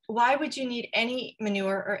 Why would you need any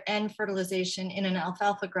manure or N fertilization in an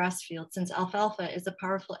alfalfa grass field, since alfalfa is a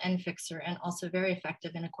powerful N fixer and also very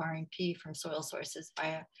effective in acquiring P from soil sources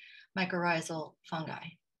via mycorrhizal fungi?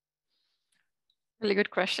 Really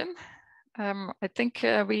good question. I think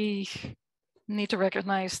we need to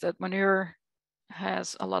recognize that manure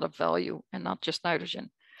has a lot of value and not just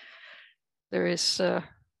nitrogen. There is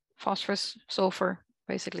phosphorus, sulfur,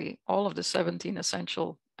 basically all of the 17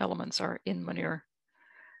 essential elements are in manure.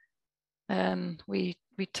 And we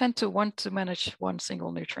tend to want to manage one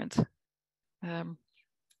single nutrient.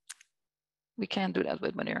 We can't do that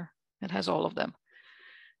with manure. It has all of them.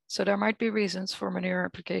 So there might be reasons for manure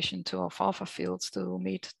application to alfalfa fields to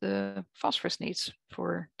meet the phosphorus needs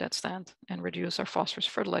for that stand and reduce our phosphorus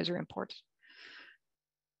fertilizer imports.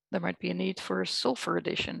 There might be a need for sulfur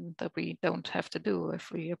addition that we don't have to do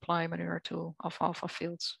if we apply manure to alfalfa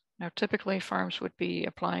fields. Now, typically farms would be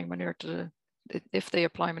applying manure if they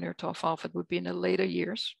apply manure to alfalfa, it would be in the later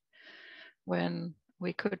years when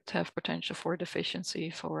we could have potential for deficiency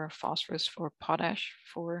for phosphorus, for potash,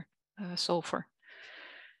 for sulfur.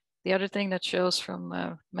 The other thing that shows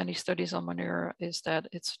from many studies on manure is that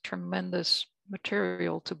it's a tremendous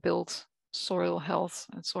material to build soil health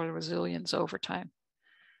and soil resilience over time.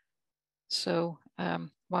 So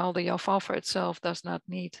while the alfalfa itself does not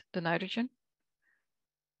need the nitrogen,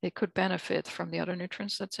 it could benefit from the other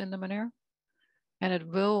nutrients that's in the manure, and it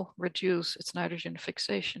will reduce its nitrogen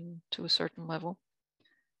fixation to a certain level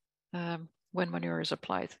when manure is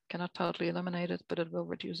applied. Cannot totally eliminate it, but it will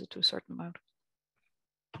reduce it to a certain amount.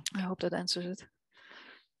 I hope that answers it.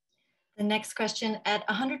 The next question, at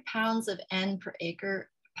 100 pounds of N per acre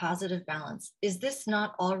positive balance, is this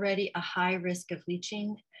not already a high risk of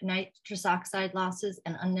leaching, nitrous oxide losses,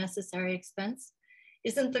 and unnecessary expense?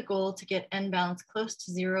 Isn't the goal to get N balance close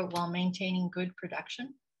to zero while maintaining good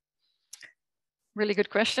production? Really good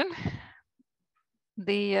question.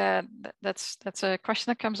 That's a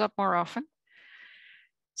question that comes up more often.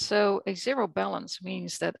 So a zero balance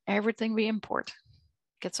means that everything we import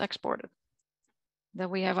gets exported, that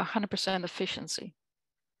we have 100% efficiency.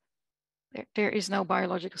 There is no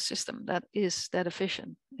biological system that is that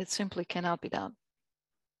efficient. It simply cannot be done.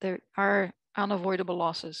 There are unavoidable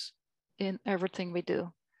losses in everything we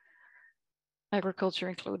do, agriculture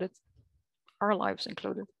included, our lives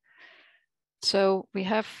included. So we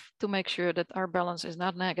have to make sure that our balance is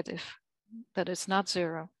not negative, that it's not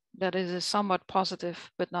zero, that it is somewhat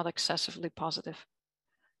positive, but not excessively positive.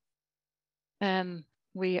 And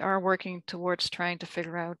we are working towards trying to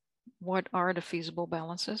figure out what are the feasible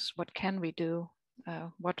balances, what can we do,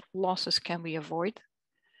 what losses can we avoid,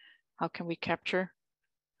 how can we capture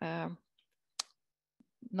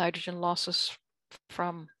nitrogen losses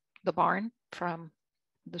from the barn, from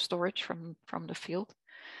the storage, from the field.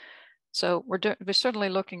 So we're certainly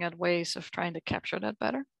looking at ways of trying to capture that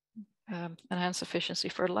better. Enhanced efficiency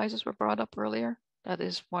fertilizers were brought up earlier. That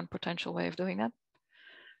is one potential way of doing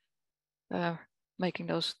that. Making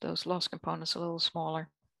those loss components a little smaller.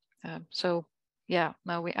 So yeah,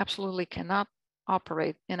 no, we absolutely cannot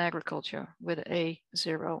operate in agriculture with a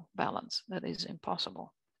zero balance. That is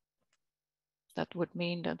impossible. That would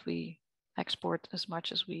mean that we export as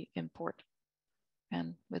much as we import.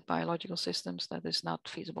 And with biological systems, that is not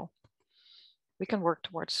feasible. We can work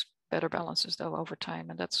towards better balances though over time.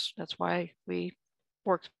 And that's why we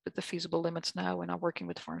work with the feasible limits now and are working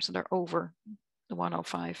with farms that are over the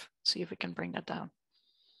 105, see if we can bring that down.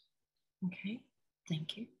 Okay,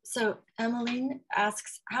 thank you. So Emmeline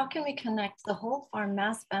asks, how can we connect the whole farm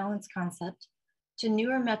mass balance concept to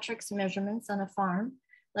newer metrics measurements on a farm,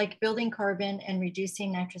 like building carbon and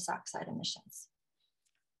reducing nitrous oxide emissions?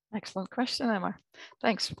 Excellent question, Emma.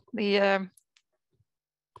 Thanks. The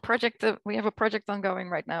project, we have a project ongoing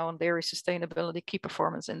right now on dairy sustainability key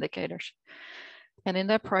performance indicators. And in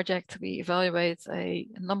that project, we evaluate a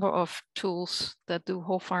number of tools that do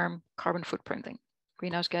whole farm carbon footprinting,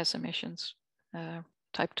 greenhouse gas emissions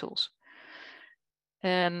type tools.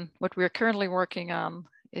 And what we're currently working on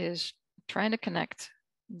is trying to connect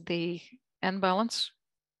the N balance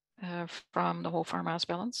from the whole farm mass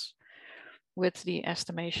balance with the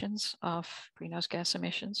estimations of greenhouse gas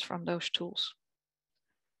emissions from those tools.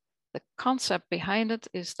 The concept behind it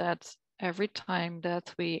is that every time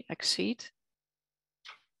that we exceed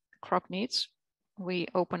crop needs, we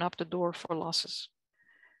open up the door for losses.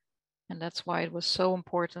 And that's why it was so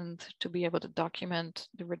important to be able to document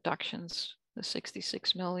the reductions, the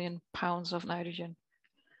 66 million pounds of nitrogen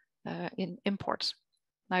in imports,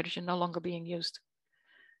 nitrogen no longer being used.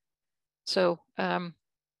 So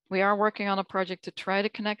we are working on a project to try to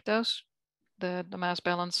connect those, the mass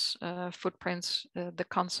balance footprints. The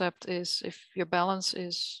concept is if your balance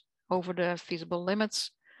is over the feasible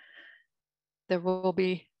limits, there will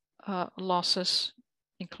be losses,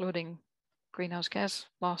 including greenhouse gas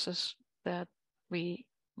losses, that we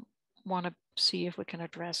want to see if we can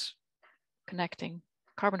address, connecting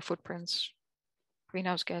carbon footprints,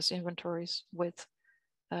 greenhouse gas inventories with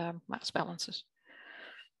mass balances.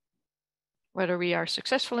 Whether we are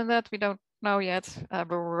successful in that, we don't know yet, but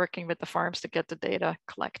we're working with the farms to get the data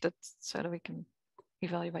collected so that we can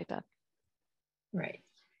evaluate that. Right.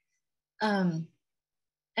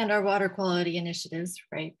 And our water quality initiatives,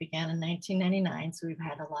 right, began in 1999. So we've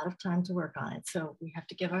had a lot of time to work on it. So we have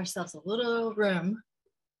to give ourselves a little room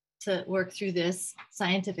to work through this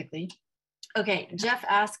scientifically. Okay, Jeff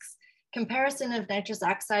asks, comparison of nitrous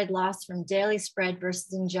oxide loss from daily spread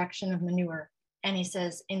versus injection of manure. And he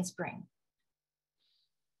says in spring.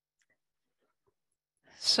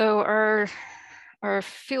 So our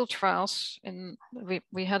field trials,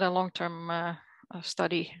 we had a long-term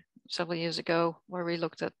study several years ago where we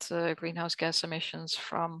looked at greenhouse gas emissions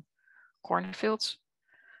from cornfields,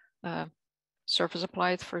 surface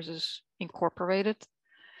applied versus incorporated,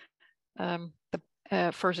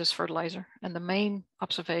 versus fertilizer. And the main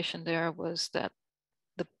observation there was that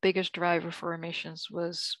the biggest driver for emissions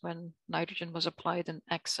was when nitrogen was applied in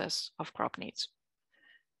excess of crop needs.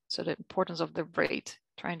 So the importance of the rate,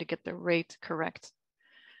 trying to get the rate correct.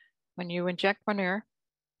 When you inject manure,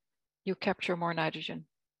 you capture more nitrogen.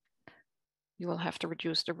 You will have to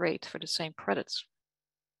reduce the rate for the same credits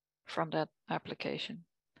from that application.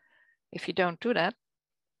 If you don't do that,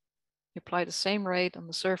 you apply the same rate on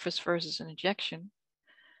the surface versus an injection,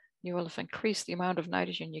 you will have increased the amount of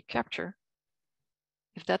nitrogen you capture.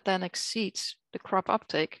 If that then exceeds the crop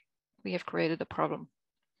uptake, we have created a problem.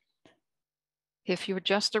 If you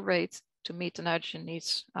adjust the rate to meet the nitrogen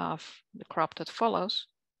needs of the crop that follows,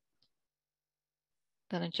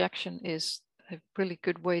 then injection is a really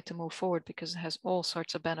good way to move forward because it has all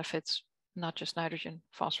sorts of benefits, not just nitrogen,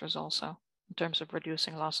 phosphorus also, in terms of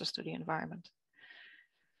reducing losses to the environment.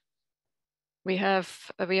 We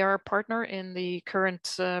are a partner in the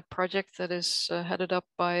current project that is headed up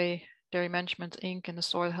by Dairy Management Inc. and the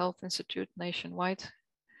Soil Health Institute nationwide.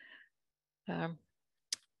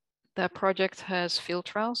 That project has field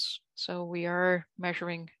trials, so we are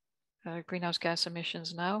measuring greenhouse gas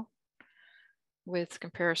emissions now with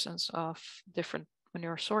comparisons of different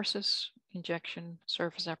manure sources, injection,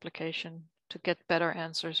 surface application, to get better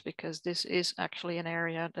answers, because this is actually an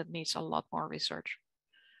area that needs a lot more research.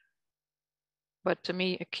 But to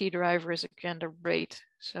me, a key driver is again the rate.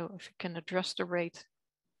 So if you can adjust the rate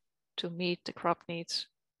to meet the crop needs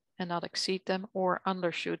and not exceed them or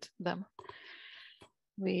undershoot them,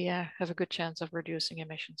 we have a good chance of reducing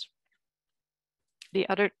emissions. The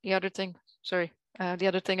other thing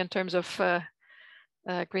in terms of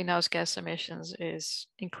greenhouse gas emissions is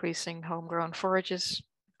increasing homegrown forages,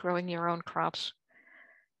 growing your own crops,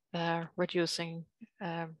 reducing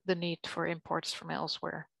the need for imports from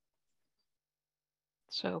elsewhere.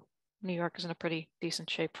 So New York is in a pretty decent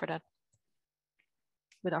shape for that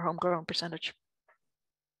with our homegrown percentage.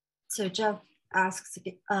 So Jeff asks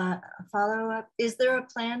a follow-up, is there a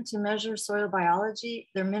plan to measure soil biology,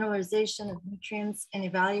 their mineralization of nutrients, and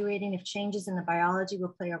evaluating if changes in the biology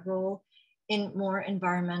will play a role in more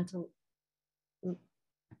environmental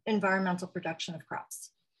environmental production of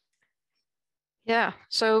crops? Yeah,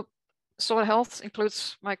 so soil health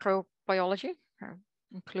includes microbiology,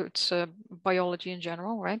 includes biology in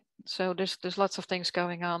general, right? So there's lots of things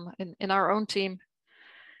going on. In our own team,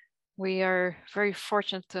 we are very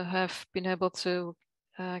fortunate to have been able to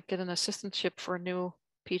get an assistantship for a new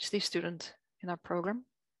PhD student in our program.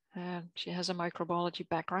 She has a microbiology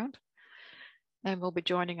background and will be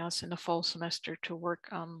joining us in the fall semester to work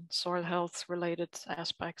on soil health related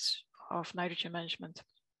aspects of nitrogen management.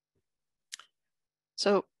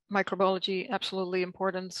 So microbiology, absolutely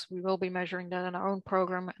important. We will be measuring that in our own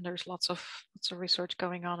program, and there's lots of research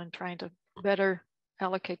going on in trying to better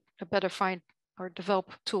allocate, better find or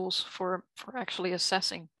develop tools for actually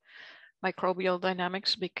assessing microbial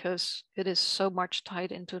dynamics, because it is so much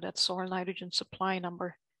tied into that soil nitrogen supply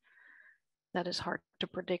number that is hard to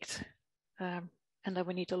predict, and that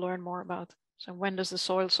we need to learn more about. So when does the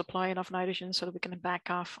soil supply enough nitrogen so that we can back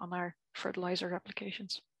off on our fertilizer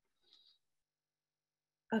applications?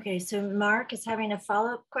 Okay, so Mark is having a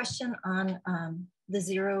follow-up question on the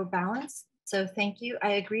zero balance. So thank you.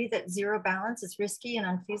 I agree that zero balance is risky and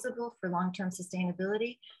unfeasible for long-term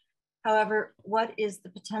sustainability. However, what is the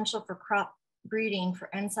potential for crop breeding for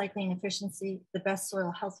end cycling efficiency, the best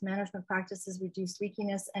soil health management practices, reduce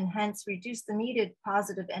leakiness, and hence reduce the needed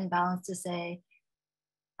positive end balance to say,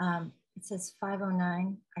 it says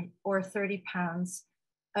 509 or 30 pounds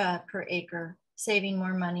per acre, saving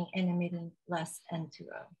more money and emitting less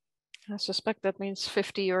N2O. I suspect that means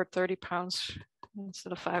 50 or 30 pounds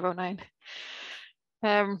instead of 509.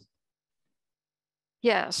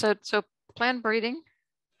 Yeah, so plant breeding.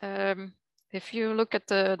 If you look at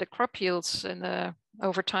the crop yields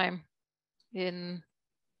over time in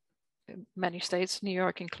many states, New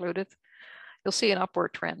York included, you'll see an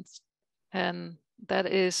upward trend. And that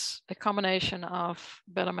is a combination of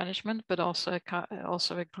better management, but also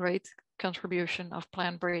a great contribution of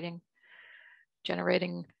plant breeding,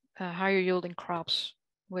 generating higher yielding crops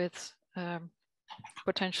with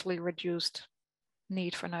potentially reduced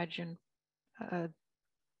need for nitrogen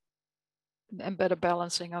and better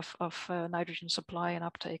balancing of nitrogen supply and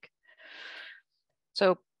uptake.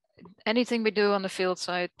 So anything we do on the field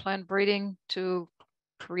side, plant breeding to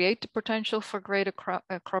create the potential for greater crop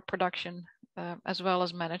production, as well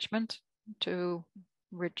as management to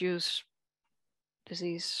reduce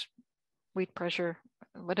disease, weed pressure,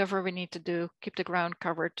 whatever we need to do, keep the ground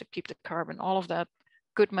covered to keep the carbon, all of that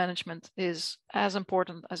good management is as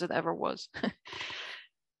important as it ever was.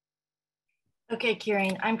 Okay,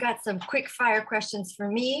 Quirine, I've got some quick fire questions for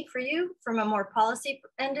you from a more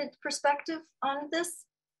policy-ended perspective on this.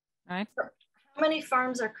 All right. How many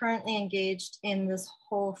farms are currently engaged in this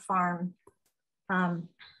whole farm? It's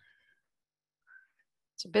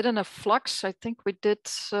a bit in a flux. I think we did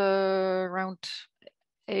around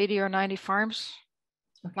 80 or 90 farms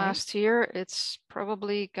last year. It's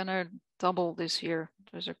probably gonna double this year.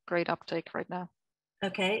 There's a great uptake right now.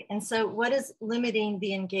 Okay, and so what is limiting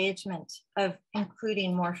the engagement of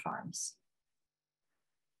including more farms?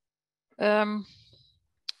 I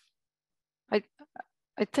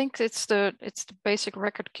think it's the basic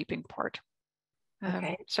record keeping part.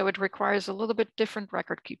 Okay. So it requires a little bit different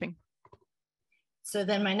record keeping. So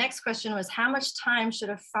then my next question was, how much time should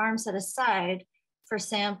a farm set aside for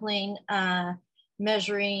sampling,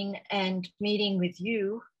 measuring, and meeting with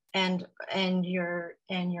you and your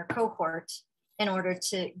cohort in order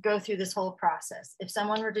to go through this whole process? If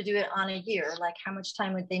someone were to do it on a year, like how much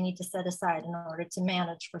time would they need to set aside in order to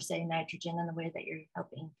manage for, say, nitrogen in the way that you're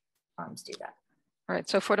helping farms do that? All right,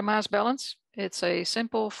 so for the mass balance, it's a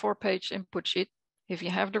simple 4-page input sheet. If you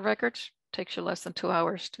have the records, it takes you less than 2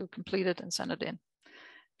 hours to complete it and send it in.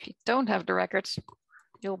 If you don't have the records,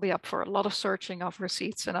 you'll be up for a lot of searching of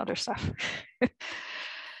receipts and other stuff.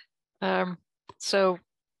 So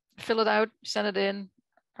fill it out, send it in.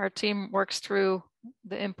 Our team works through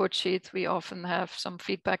the input sheet. We often have some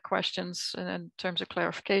feedback questions in terms of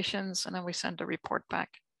clarifications, and then we send a report back.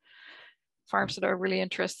 Farms that are really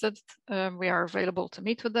interested, we are available to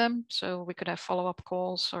meet with them. So we could have follow-up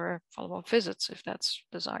calls or follow-up visits if that's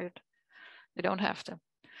desired. They don't have to.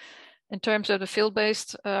 In terms of the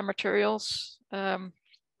field-based materials,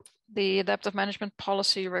 the adaptive management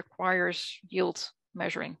policy requires yield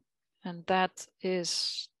measuring, and that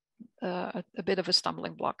is a bit of a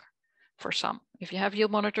stumbling block for some. If you have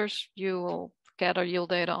yield monitors, you will gather yield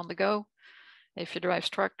data on the go. If you drive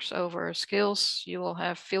trucks over skills, you will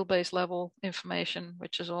have field-based level information,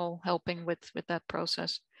 which is all helping with that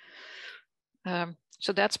process.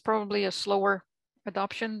 So that's probably a slower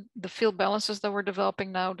adoption. The field balances that we're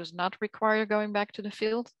developing now does not require going back to the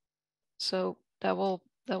field. So that will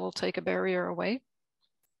take a barrier away.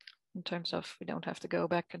 in terms of we don't have to go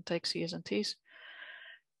back and take Cs and Ts.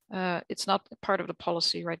 It's not part of the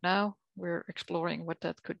policy right now. We're exploring what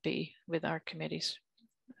that could be with our committees.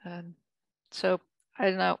 So I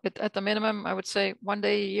don't know, at the minimum, I would say 1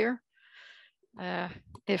 day a year.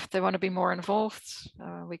 If they want to be more involved,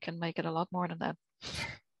 we can make it a lot more than that.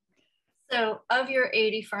 So of your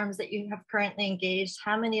 80 farms that you have currently engaged,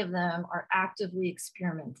 how many of them are actively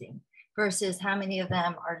experimenting versus how many of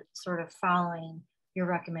them are sort of following your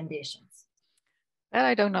recommendations? That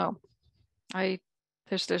I don't know.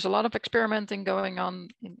 There's a lot of experimenting going on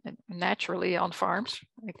naturally on farms,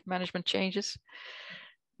 like management changes.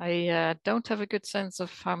 I don't have a good sense of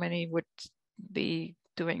how many would be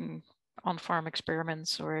doing on-farm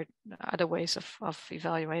experiments or other ways of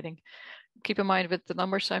evaluating. Keep in mind with the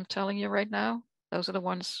numbers I'm telling you right now, those are the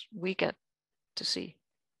ones we get to see.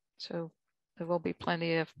 So there will be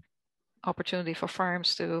plenty of opportunity for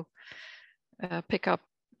farms to pick up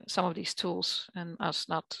some of these tools and us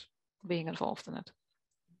not being involved in it.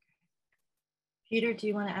 Peter, do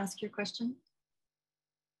you want to ask your question?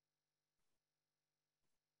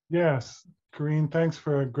 Yes, Quirine, thanks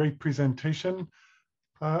for a great presentation.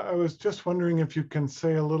 I was just wondering if you can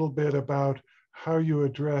say a little bit about how you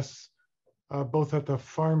address, both at the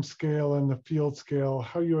farm scale and the field scale,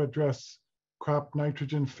 how you address crop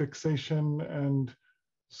nitrogen fixation and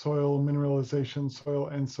soil mineralization, soil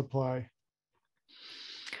end supply.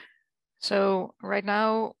 So right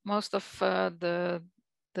now, most of the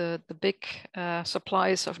big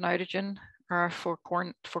supplies of nitrogen are for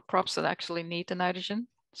crops that actually need the nitrogen.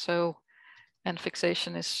 So end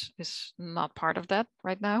fixation is not part of that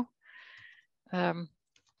right now.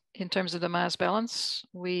 In terms of the mass balance,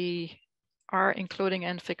 we are including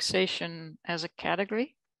end fixation as a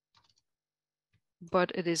category,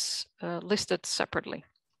 but it is listed separately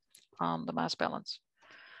on the mass balance.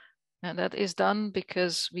 And that is done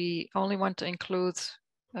because we only want to include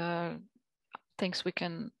things we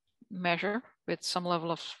can measure with some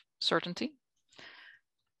level of certainty.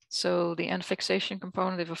 So the end fixation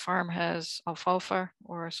component, if a farm has alfalfa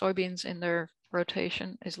or soybeans in their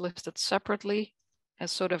rotation, is listed separately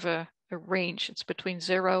as sort of a range. It's between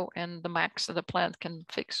 0 and the max that a plant can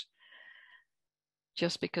fix,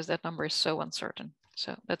 just because that number is so uncertain.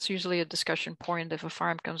 So that's usually a discussion point. If a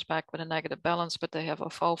farm comes back with a negative balance, but they have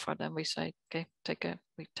alfalfa, then we say, okay,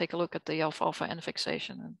 we take a look at the alfalfa end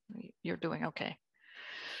fixation and you're doing okay.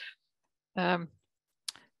 And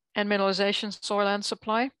mineralization, soil and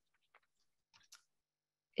supply.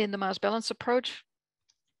 In the mass balance approach,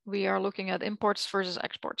 we are looking at imports versus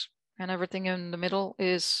exports, and everything in the middle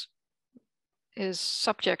is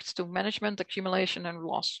subject to management, accumulation, and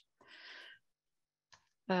loss.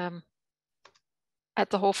 At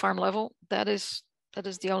the whole farm level, that is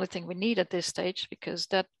the only thing we need at this stage, because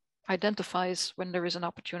that identifies when there is an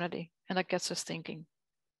opportunity, and that gets us thinking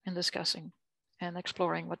and discussing and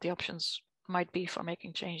exploring what the options might be for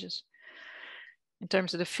making changes. In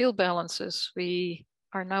terms of the field balances, we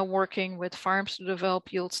are now working with farms to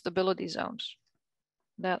develop yield stability zones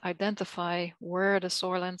that identify where the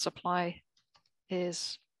soil end supply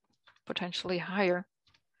is potentially higher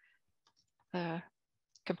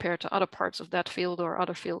compared to other parts of that field or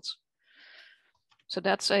other fields. So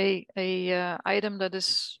that's a item that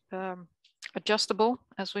is adjustable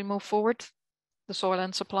as we move forward, the soil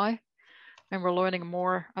end supply. And we're learning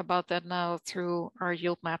more about that now through our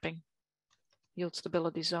yield mapping, yield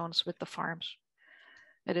stability zones with the farms.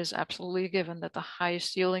 It is absolutely given that the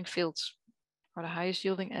highest yielding fields or the highest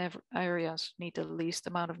yielding areas need the least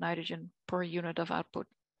amount of nitrogen per unit of output.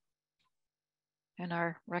 And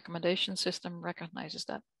our recommendation system recognizes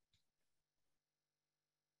that.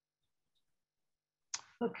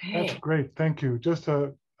 Okay. That's great, thank you. Just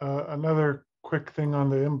another quick thing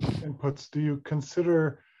on the inputs. Do you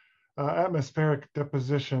consider atmospheric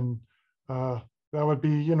deposition? That would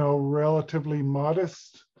be, relatively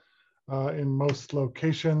modest in most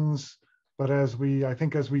locations, but I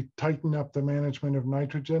think as we tighten up the management of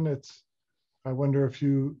nitrogen, I wonder if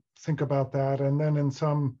you think about that. And then in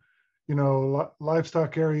some,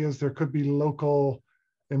 livestock areas, there could be local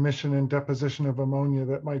emission and deposition of ammonia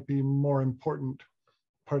that might be more important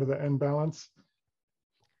part of the end balance.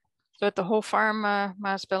 So at the whole farm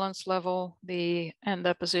mass balance level, the end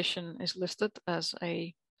deposition is listed as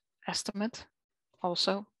a estimate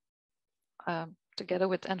also, together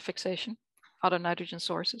with end fixation, other nitrogen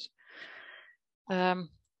sources. In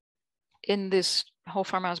this whole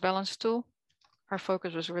farm mass balance tool, our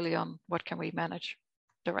focus was really on what can we manage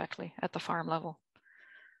directly at the farm level.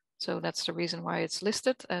 So that's the reason why it's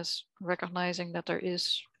listed as recognizing that there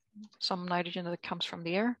is some nitrogen that comes from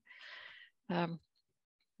the air.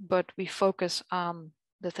 But we focus on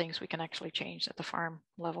the things we can actually change at the farm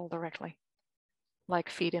level directly, like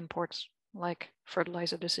feed imports, like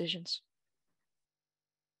fertilizer decisions.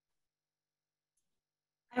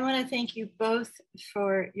 I want to thank you both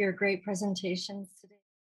for your great presentations today.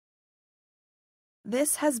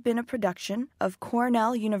 This has been a production of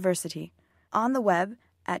Cornell University, on the web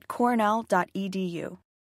at cornell.edu.